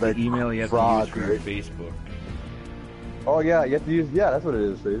avoid, is the like, email you have fraud, to use for your Facebook. Oh yeah, you have to use. Yeah, that's what it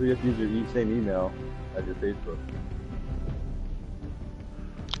is. Fraser. You have to use your same email as your Facebook.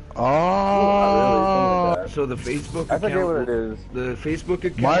 Oh. Not really, So the Facebook I account, forget what it is. the Facebook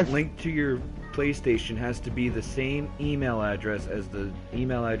account linked to your PlayStation has to be the same email address as the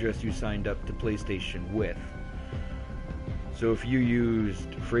email address you signed up to PlayStation with. So if you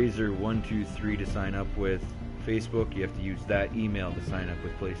used Fraser123 to sign up with Facebook, you have to use that email to sign up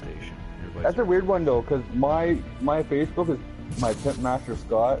with PlayStation. or vice That's a versa. weird one though, cause my Facebook is my Pimp Master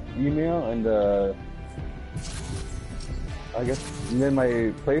Scott email, and I guess then my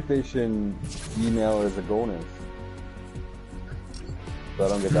PlayStation email is Agonist. So I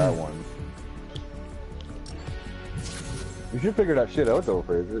don't get that one. You should figure that shit out though,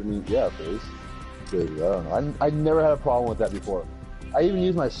 Fraser. I mean, yeah, Fraser. I don't know. I never had a problem with that before. I even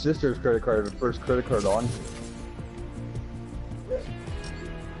used my sister's credit card as the first credit card on.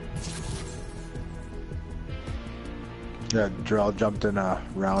 Yeah, Drell jumped in a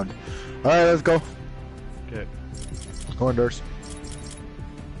round. Alright, let's go. Okay. Go indoors.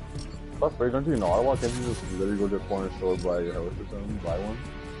 Plus, Fraser, don't you know Ottawa? Can't you just literally go to a corner store by your house or something, buy one?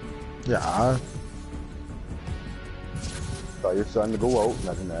 Yeah. Tell your son to go out,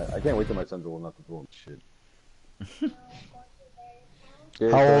 nothing that. I can't wait till my son's old enough to go and shit. Yeah,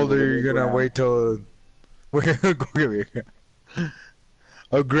 How son, old go are get you me a gonna gram. wait till... Go get me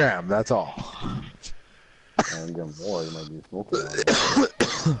a gram, that's all. And get more, you might be smoking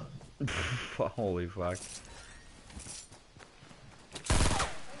on. Holy fuck.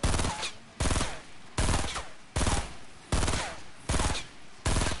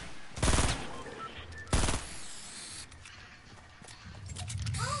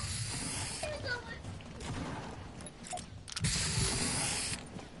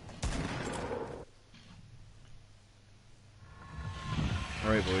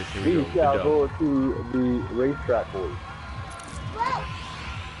 Alright boys, here we We go. shall Good go dub. to the racetrack, boys.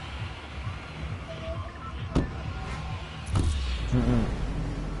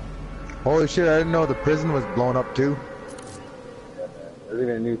 Holy shit, I didn't know the prison was blown up too. There's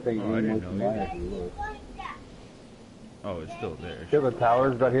even a new thing. Oh, I didn't most know of mine, either. if you will. Oh, it's still there. Yeah, the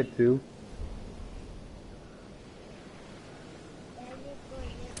towers got hit too.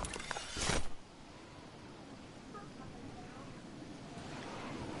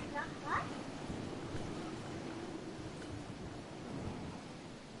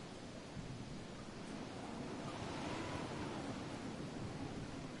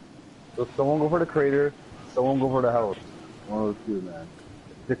 So someone go for the crater, someone go for the house. One of those two, man.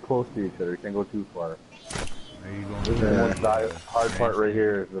 Stick close to each other. You can't go too far. Are you going This is for the Yeah. most hard part right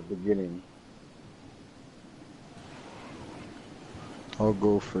here, is the beginning. I'll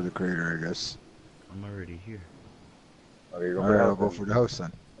go for the crater, I guess. I'm already here. Okay, you go for Alright, the I'll house. go for the house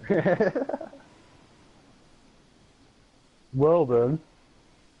then. Well then.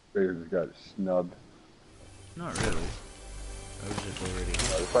 They just got snubbed. Not really. I was just already here.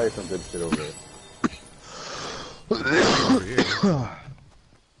 There's probably some good shit over there. Over here.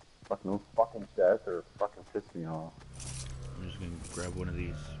 Fuck no fucking death or fucking piss me off. I'm just gonna grab one of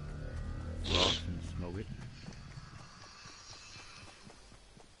these rocks and smoke it.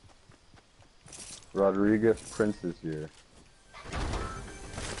 Rodriguez Prince is here.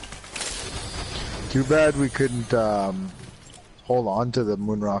 Too bad we couldn't hold on to the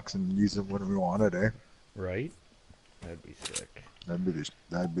moon rocks and use them when we wanted, eh? Right? That'd be sick. That'd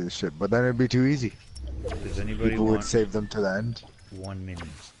be the shit. But then it'd be too easy. Does anybody People would want save them to the end. 1 minute?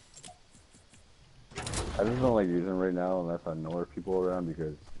 I just don't like using them right now unless I know there's people around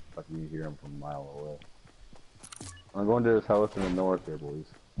because fucking you hear them from a mile away. I'm going to this house in the north here, boys.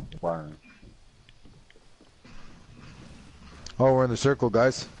 Barn. Oh, we're in the circle,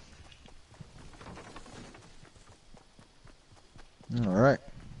 guys. Alright.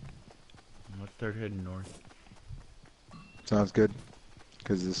 Let's start heading north. Sounds good.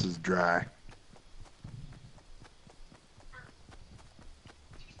 Because this is dry.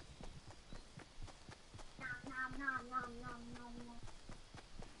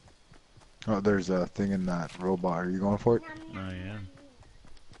 Oh, there's a thing in that robot. Are you going for it? I am.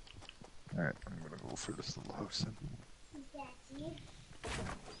 Alright, I'm gonna go for this little house then.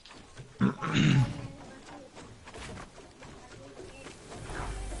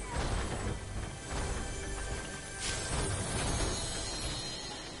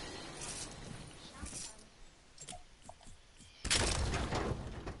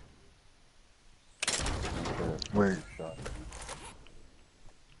 Wait. Shot.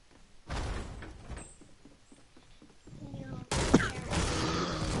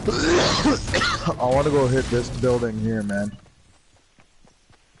 I want to go hit this building here, man.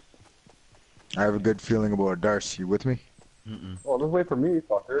 I have a good feeling about it. Darcy, you with me? Well, just wait for me,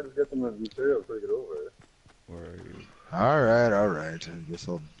 fucker. Just get some material before you get over. Where are you? Alright, alright. I guess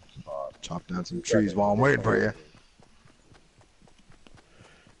I'll chop down some trees while I'm waiting for you.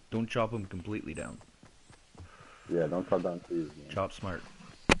 Don't chop them completely down. Yeah, don't cut down trees, man. Chop smart.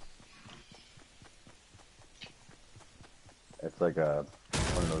 like a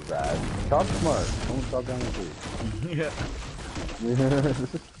one of those ads. Talk smart. Don't talk down the street. Yeah.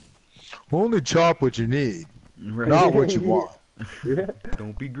 Only chop what you need, Right. not what you want. Yeah.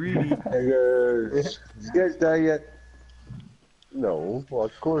 Don't be greedy. Hey guys, did you guys die yet? No, well,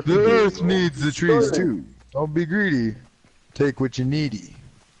 of course The we do. earth needs the trees Starting. too. Don't be greedy. Take what you needy.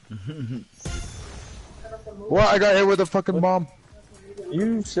 What? I got hit with a fucking bomb.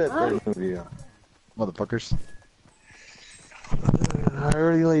 You set that movie up. Motherfuckers. I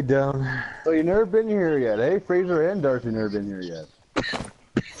already laid down. So you never been here yet, eh? Fraser and Darcy never been here yet.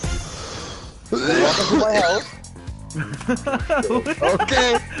 Welcome to my house.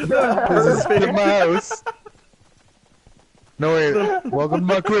 Okay. This is in my house. No wait. Welcome to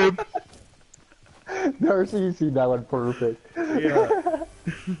my crib. Darcy, you see that one perfect. Yeah.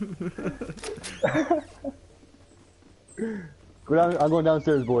 Go down, I'm going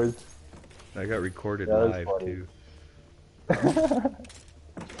downstairs, boys. I got recorded That was live funny. too.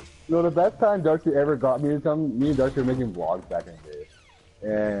 No, the best time Darcy ever got me to come, me and Darcy were making vlogs back in the day.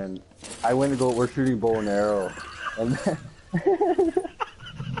 And I went to go, we're shooting bow and arrow. And then,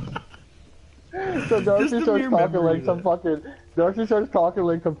 so Darcy Just a starts mere talking memory like of some that. fucking, Darcy starts talking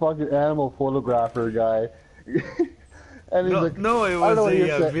like some fucking animal photographer guy. And he's No, like, no, it I don't know was what he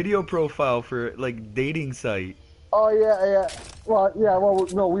a said. video profile for like dating site. Oh yeah. Well,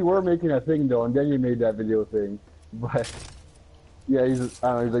 no, we were making a thing though, and then you made that video thing. But yeah, I don't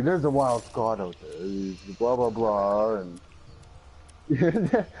know, he's like, there's a wild Scot out there. He's blah blah blah, and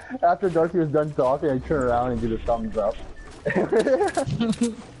after Darcy was done talking, I turn around and give a thumbs up.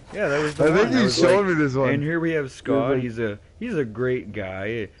 Yeah, that was the I one. think you was showed like, me this one. And here we have Scott. like- He's a great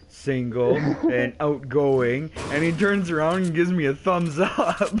guy, single and outgoing, and he turns around and gives me a thumbs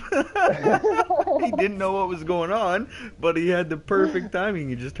up. He didn't know what was going on, but he had the perfect timing.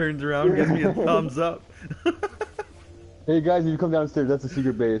 He just turns around and gives me a thumbs up. Hey guys, you come downstairs. That's a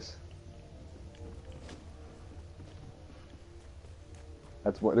secret base.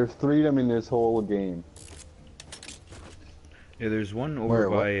 That's what. There's 3 of them in this whole game. Yeah, there's one over Where,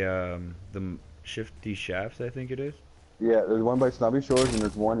 by the Shifty Shafts, I think it is. Yeah, there's one by Snobby Shores and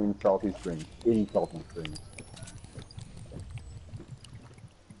there's one in Salty Springs. In Salty Springs.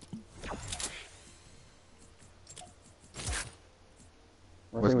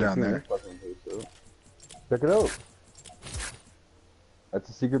 What's down there? Check it out. That's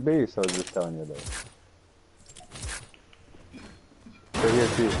a secret base I was just telling you about. Right here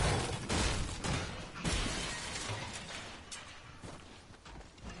too.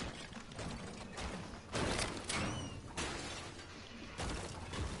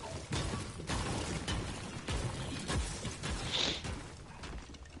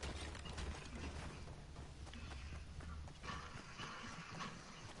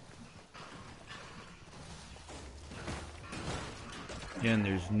 Yeah, and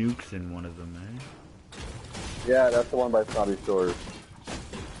there's nukes in one of them, eh? Yeah, that's the one by Snobby Shores.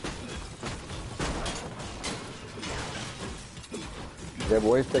 Yeah,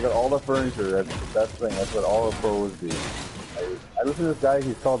 boys, take out all the furniture. That's the best thing. That's what all the pros do. I listen to this guy.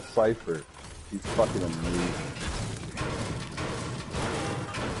 He's called Cypher. He's fucking amazing.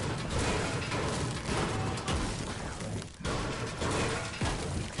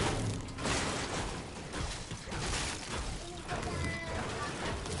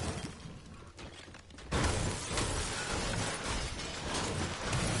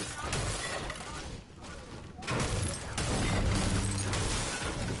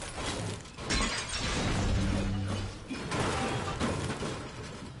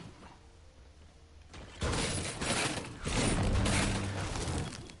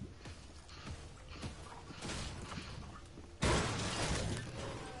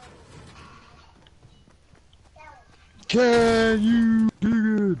 Can you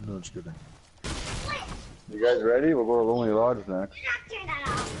dig it? No, just kidding. You guys ready? We'll go to Lonely Lodge next. Turn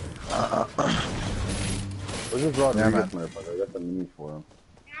that off. Where's this Rodriguez Yeah, man. motherfucker? I got the mini for him.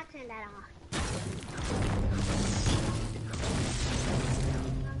 Now turn that off.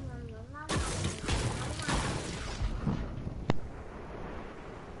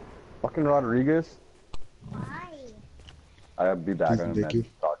 Fucking Rodriguez. Why? I'll be back. Keith I'm and gonna Vicky.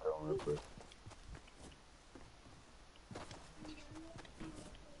 talk to him real quick.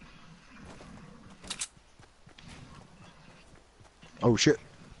 Oh shit.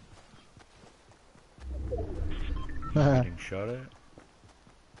 Getting shot at.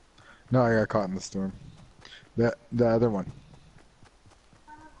 No, I got caught in the storm. The other one.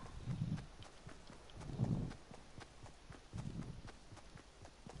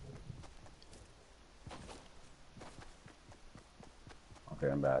 Okay,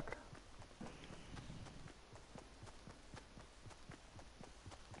 I'm back.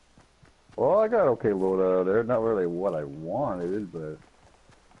 I got okay loadout there. Not really what I wanted, but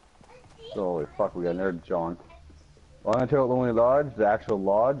holy fuck, we got another John. Well, I'm gonna take out Lonely Lodge, the actual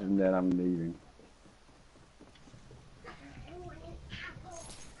lodge, and then I'm leaving.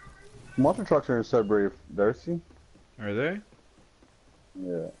 Monster trucks are in Sudbury, Darcy. Are they?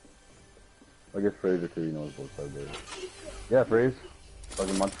 Yeah. I guess Fraser too, he knows about Sudbury. Yeah, Fraser.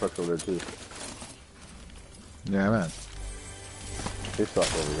 Fucking monster trucks over there too. Yeah, man. They suck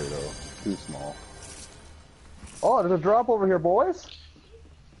over here though. Too small. Oh, there's a drop over here, boys.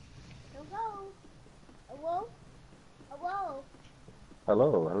 Hello? Hello? Hello?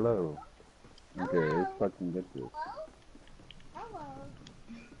 Hello, hello. Okay, Hello? let's fucking get this. Hello? Hello?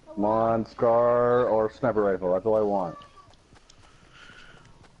 Come on, Scar or sniper rifle. That's all I want.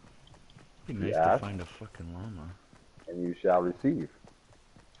 It'd be nice Yeah. to find a fucking llama. And you shall receive.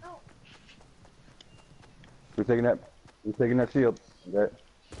 Oh. Who's taking that? Who's taking that shield? Okay.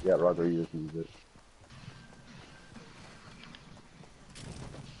 Yeah, Roger, you just use it.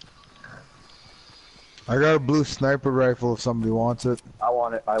 I got a blue sniper rifle if somebody wants it. I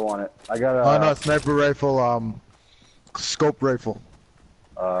want it. I want it. I got a. Oh, not sniper rifle, scope rifle.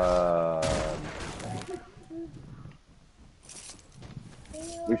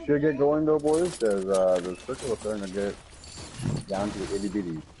 We should get going though, boys. There's the circle is starting to get down to the itty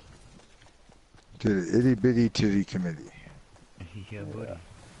bitty. To the itty bitty titty committee. Yeah, buddy.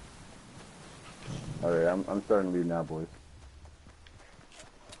 All right, I'm starting to leave now, boys.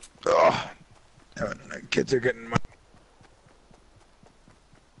 Ugh. Kids are getting my...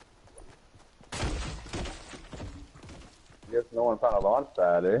 Guess no one found a launch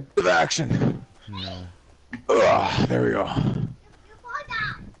pad, eh? With action. No. Ugh, there we go.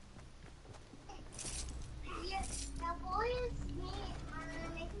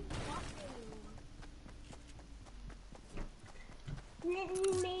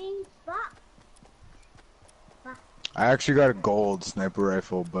 I actually got a gold sniper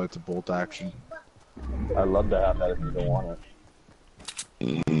rifle, but it's a bolt action. I'd love to have that if you don't want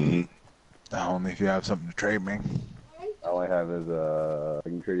it. Only if you have something to trade me. All I have is I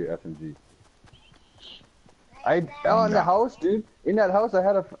can trade you SMG. Oh, in the house, dude. In that house, I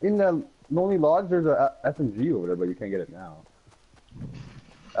had in the Lonely Lodge. There's a SMG over there, but you can't get it now.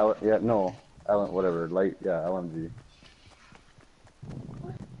 Whatever. LMG.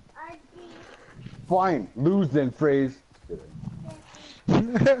 Fine, lose then, phrase.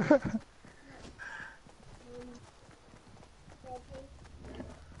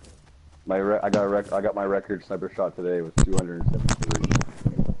 I got my record sniper shot today. It was 273.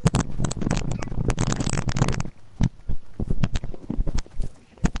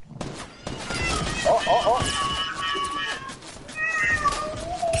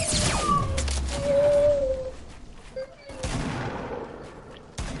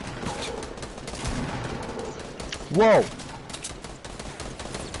 Whoa!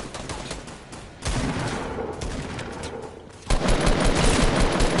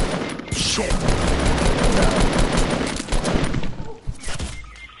 Shit!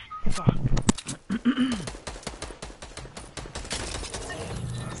 Fuck.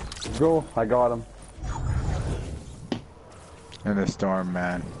 Go, I got him. In the storm,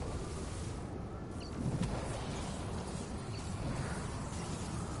 man.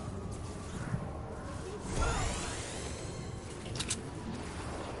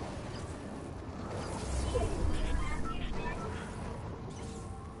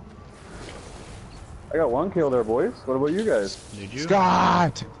 I got one kill there, boys. What about you guys? Did you?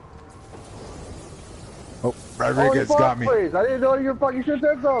 Scott! Oh, Rodriguez got me. Please. I didn't know you fucking should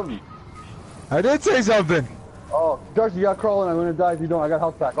have said something. I did say something! Oh, Darcy, you got crawling. I'm gonna die if you don't. I got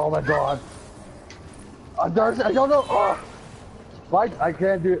health back. Oh my god. Darcy, I don't know. Oh. I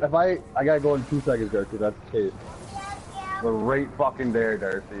can't do it. I gotta go in 2 seconds, Darcy. That's the case. We're right fucking there,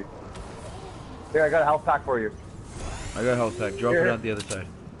 Darcy. Here, I got a health pack for you. I got health pack. Drop it out the other side.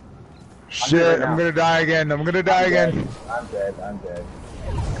 Shit, right I'm gonna die again. I'm gonna die again. I'm dead.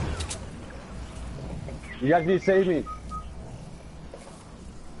 You guys need to save me.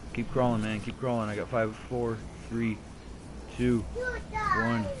 Keep crawling, man. Keep crawling. I got 5, 4, 3, 2,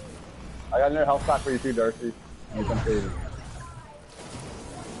 1. I got another health pack for you too, Darcy. You come save me.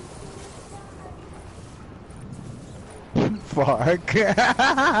 Fuck.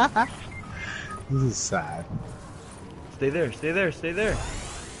 This is sad. Stay there. Stay there. Stay there.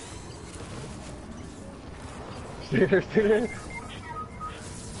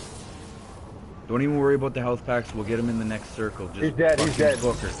 Don't even worry about the health packs. We'll get him in the next circle. Just He's dead. He's dead.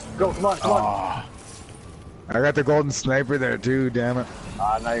 book her. Go, come on. Oh, I got the golden sniper there too, damn it.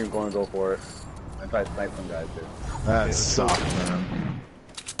 I'm not even going to go for it. I try to snipe some guys too. That sucked, man.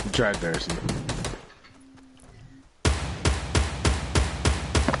 You tried, Darcy.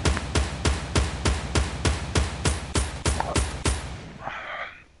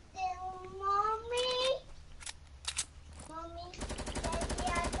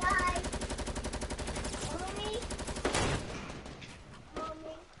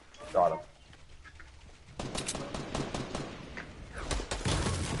 Got him.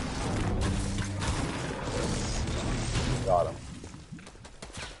 Got him.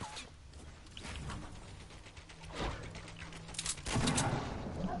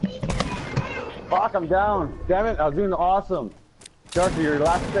 Fuck, I'm down. Damn it, I was doing awesome. Darcy, your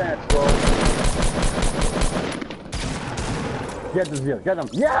last chance, bro. Get this here, get him.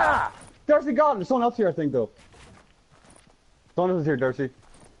 Yeah! Darcy got him. There's someone else here, I think, though. Someone else is here, Darcy.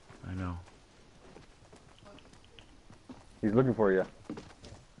 I know. He's looking for you.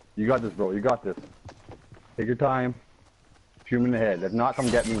 You got this, bro. You got this. Take your time. Shoot him in the head. If not, come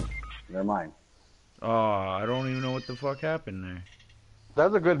get me. Never mind. Oh, I don't even know what the fuck happened there. That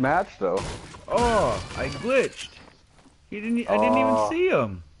was a good match, though. Oh, I glitched. I didn't even see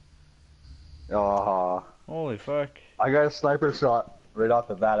him. Holy fuck. I got a sniper shot right off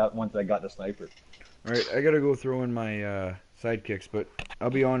the bat once I got the sniper. Alright, I gotta go throw in my sidekicks, but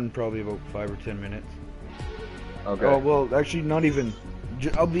I'll be on probably about 5 or 10 minutes. Okay. Oh, well, actually, not even.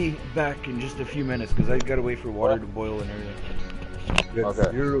 I'll be back in just a few minutes because I gotta wait for water to boil and everything.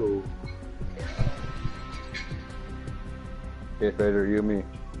 Okay. Zero. Okay, Fader, you and me.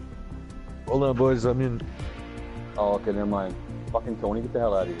 Hold on, boys. I'm in. Oh, okay, never mind. Fucking Tony, get the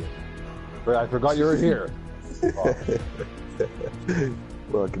hell out of here. But I forgot you were here. Oh.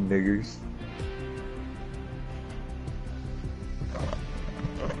 Fucking niggers.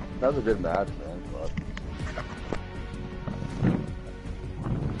 That was a good match, man. Fuck.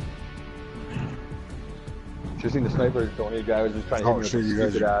 Just seen the sniper, Tony. The guy was just trying to hit me with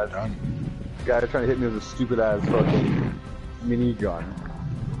a stupid ass. The guy was trying to hit me with a stupid ass fucking mini gun.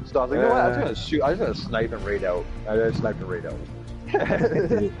 So I was like, you know what? I was gonna shoot. I was gonna snipe and raid out. I just sniped and raid out.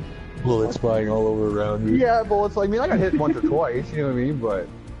 Bullets flying all over around you. Yeah, bullets. Like, I mean, I got hit once or twice. You know what I mean?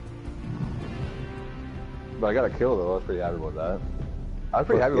 But I got a kill though. I was pretty happy about that. I was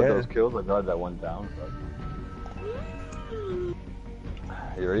pretty happy with those kills. I got that one down. But...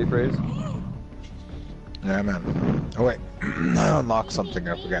 You ready, Fraze? Yeah, man. Oh, wait. I unlocked something.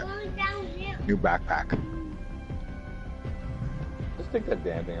 I forget. New backpack. Just take that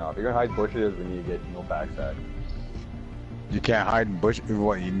damn thing off. You're gonna hide bushes when you get no backside. You can't hide in bush.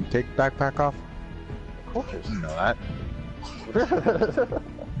 What? You can take backpack off? Of course. You know that.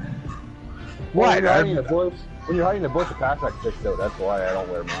 Well, when you're hiding in the bush, when you're hiding in the bush, the backpack sticks out. That's why I don't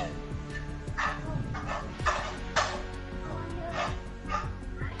wear mine.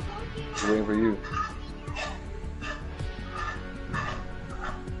 Waiting for you.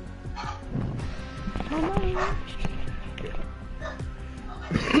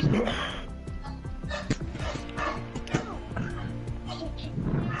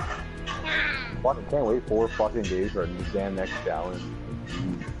 Fucking can't wait 4 fucking days for a new damn next challenge.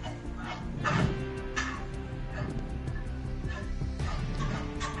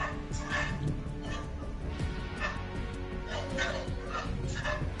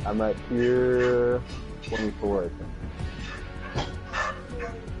 I'm at tier 24, I think.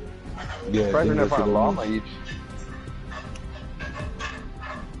 Yeah, I Probably think not that's a what llama each.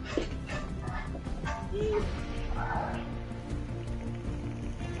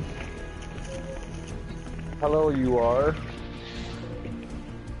 Hello, you are.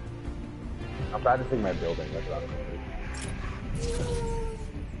 I'm practicing my building. That's what I'm doing.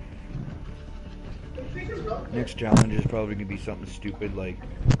 Next challenge is probably gonna be something stupid like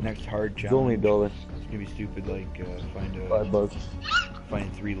next hard It's only challenge. $1. It's gonna be stupid like $5.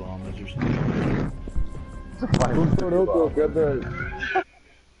 find 3 llamas or something.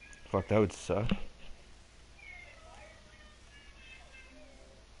 Fuck, that would suck.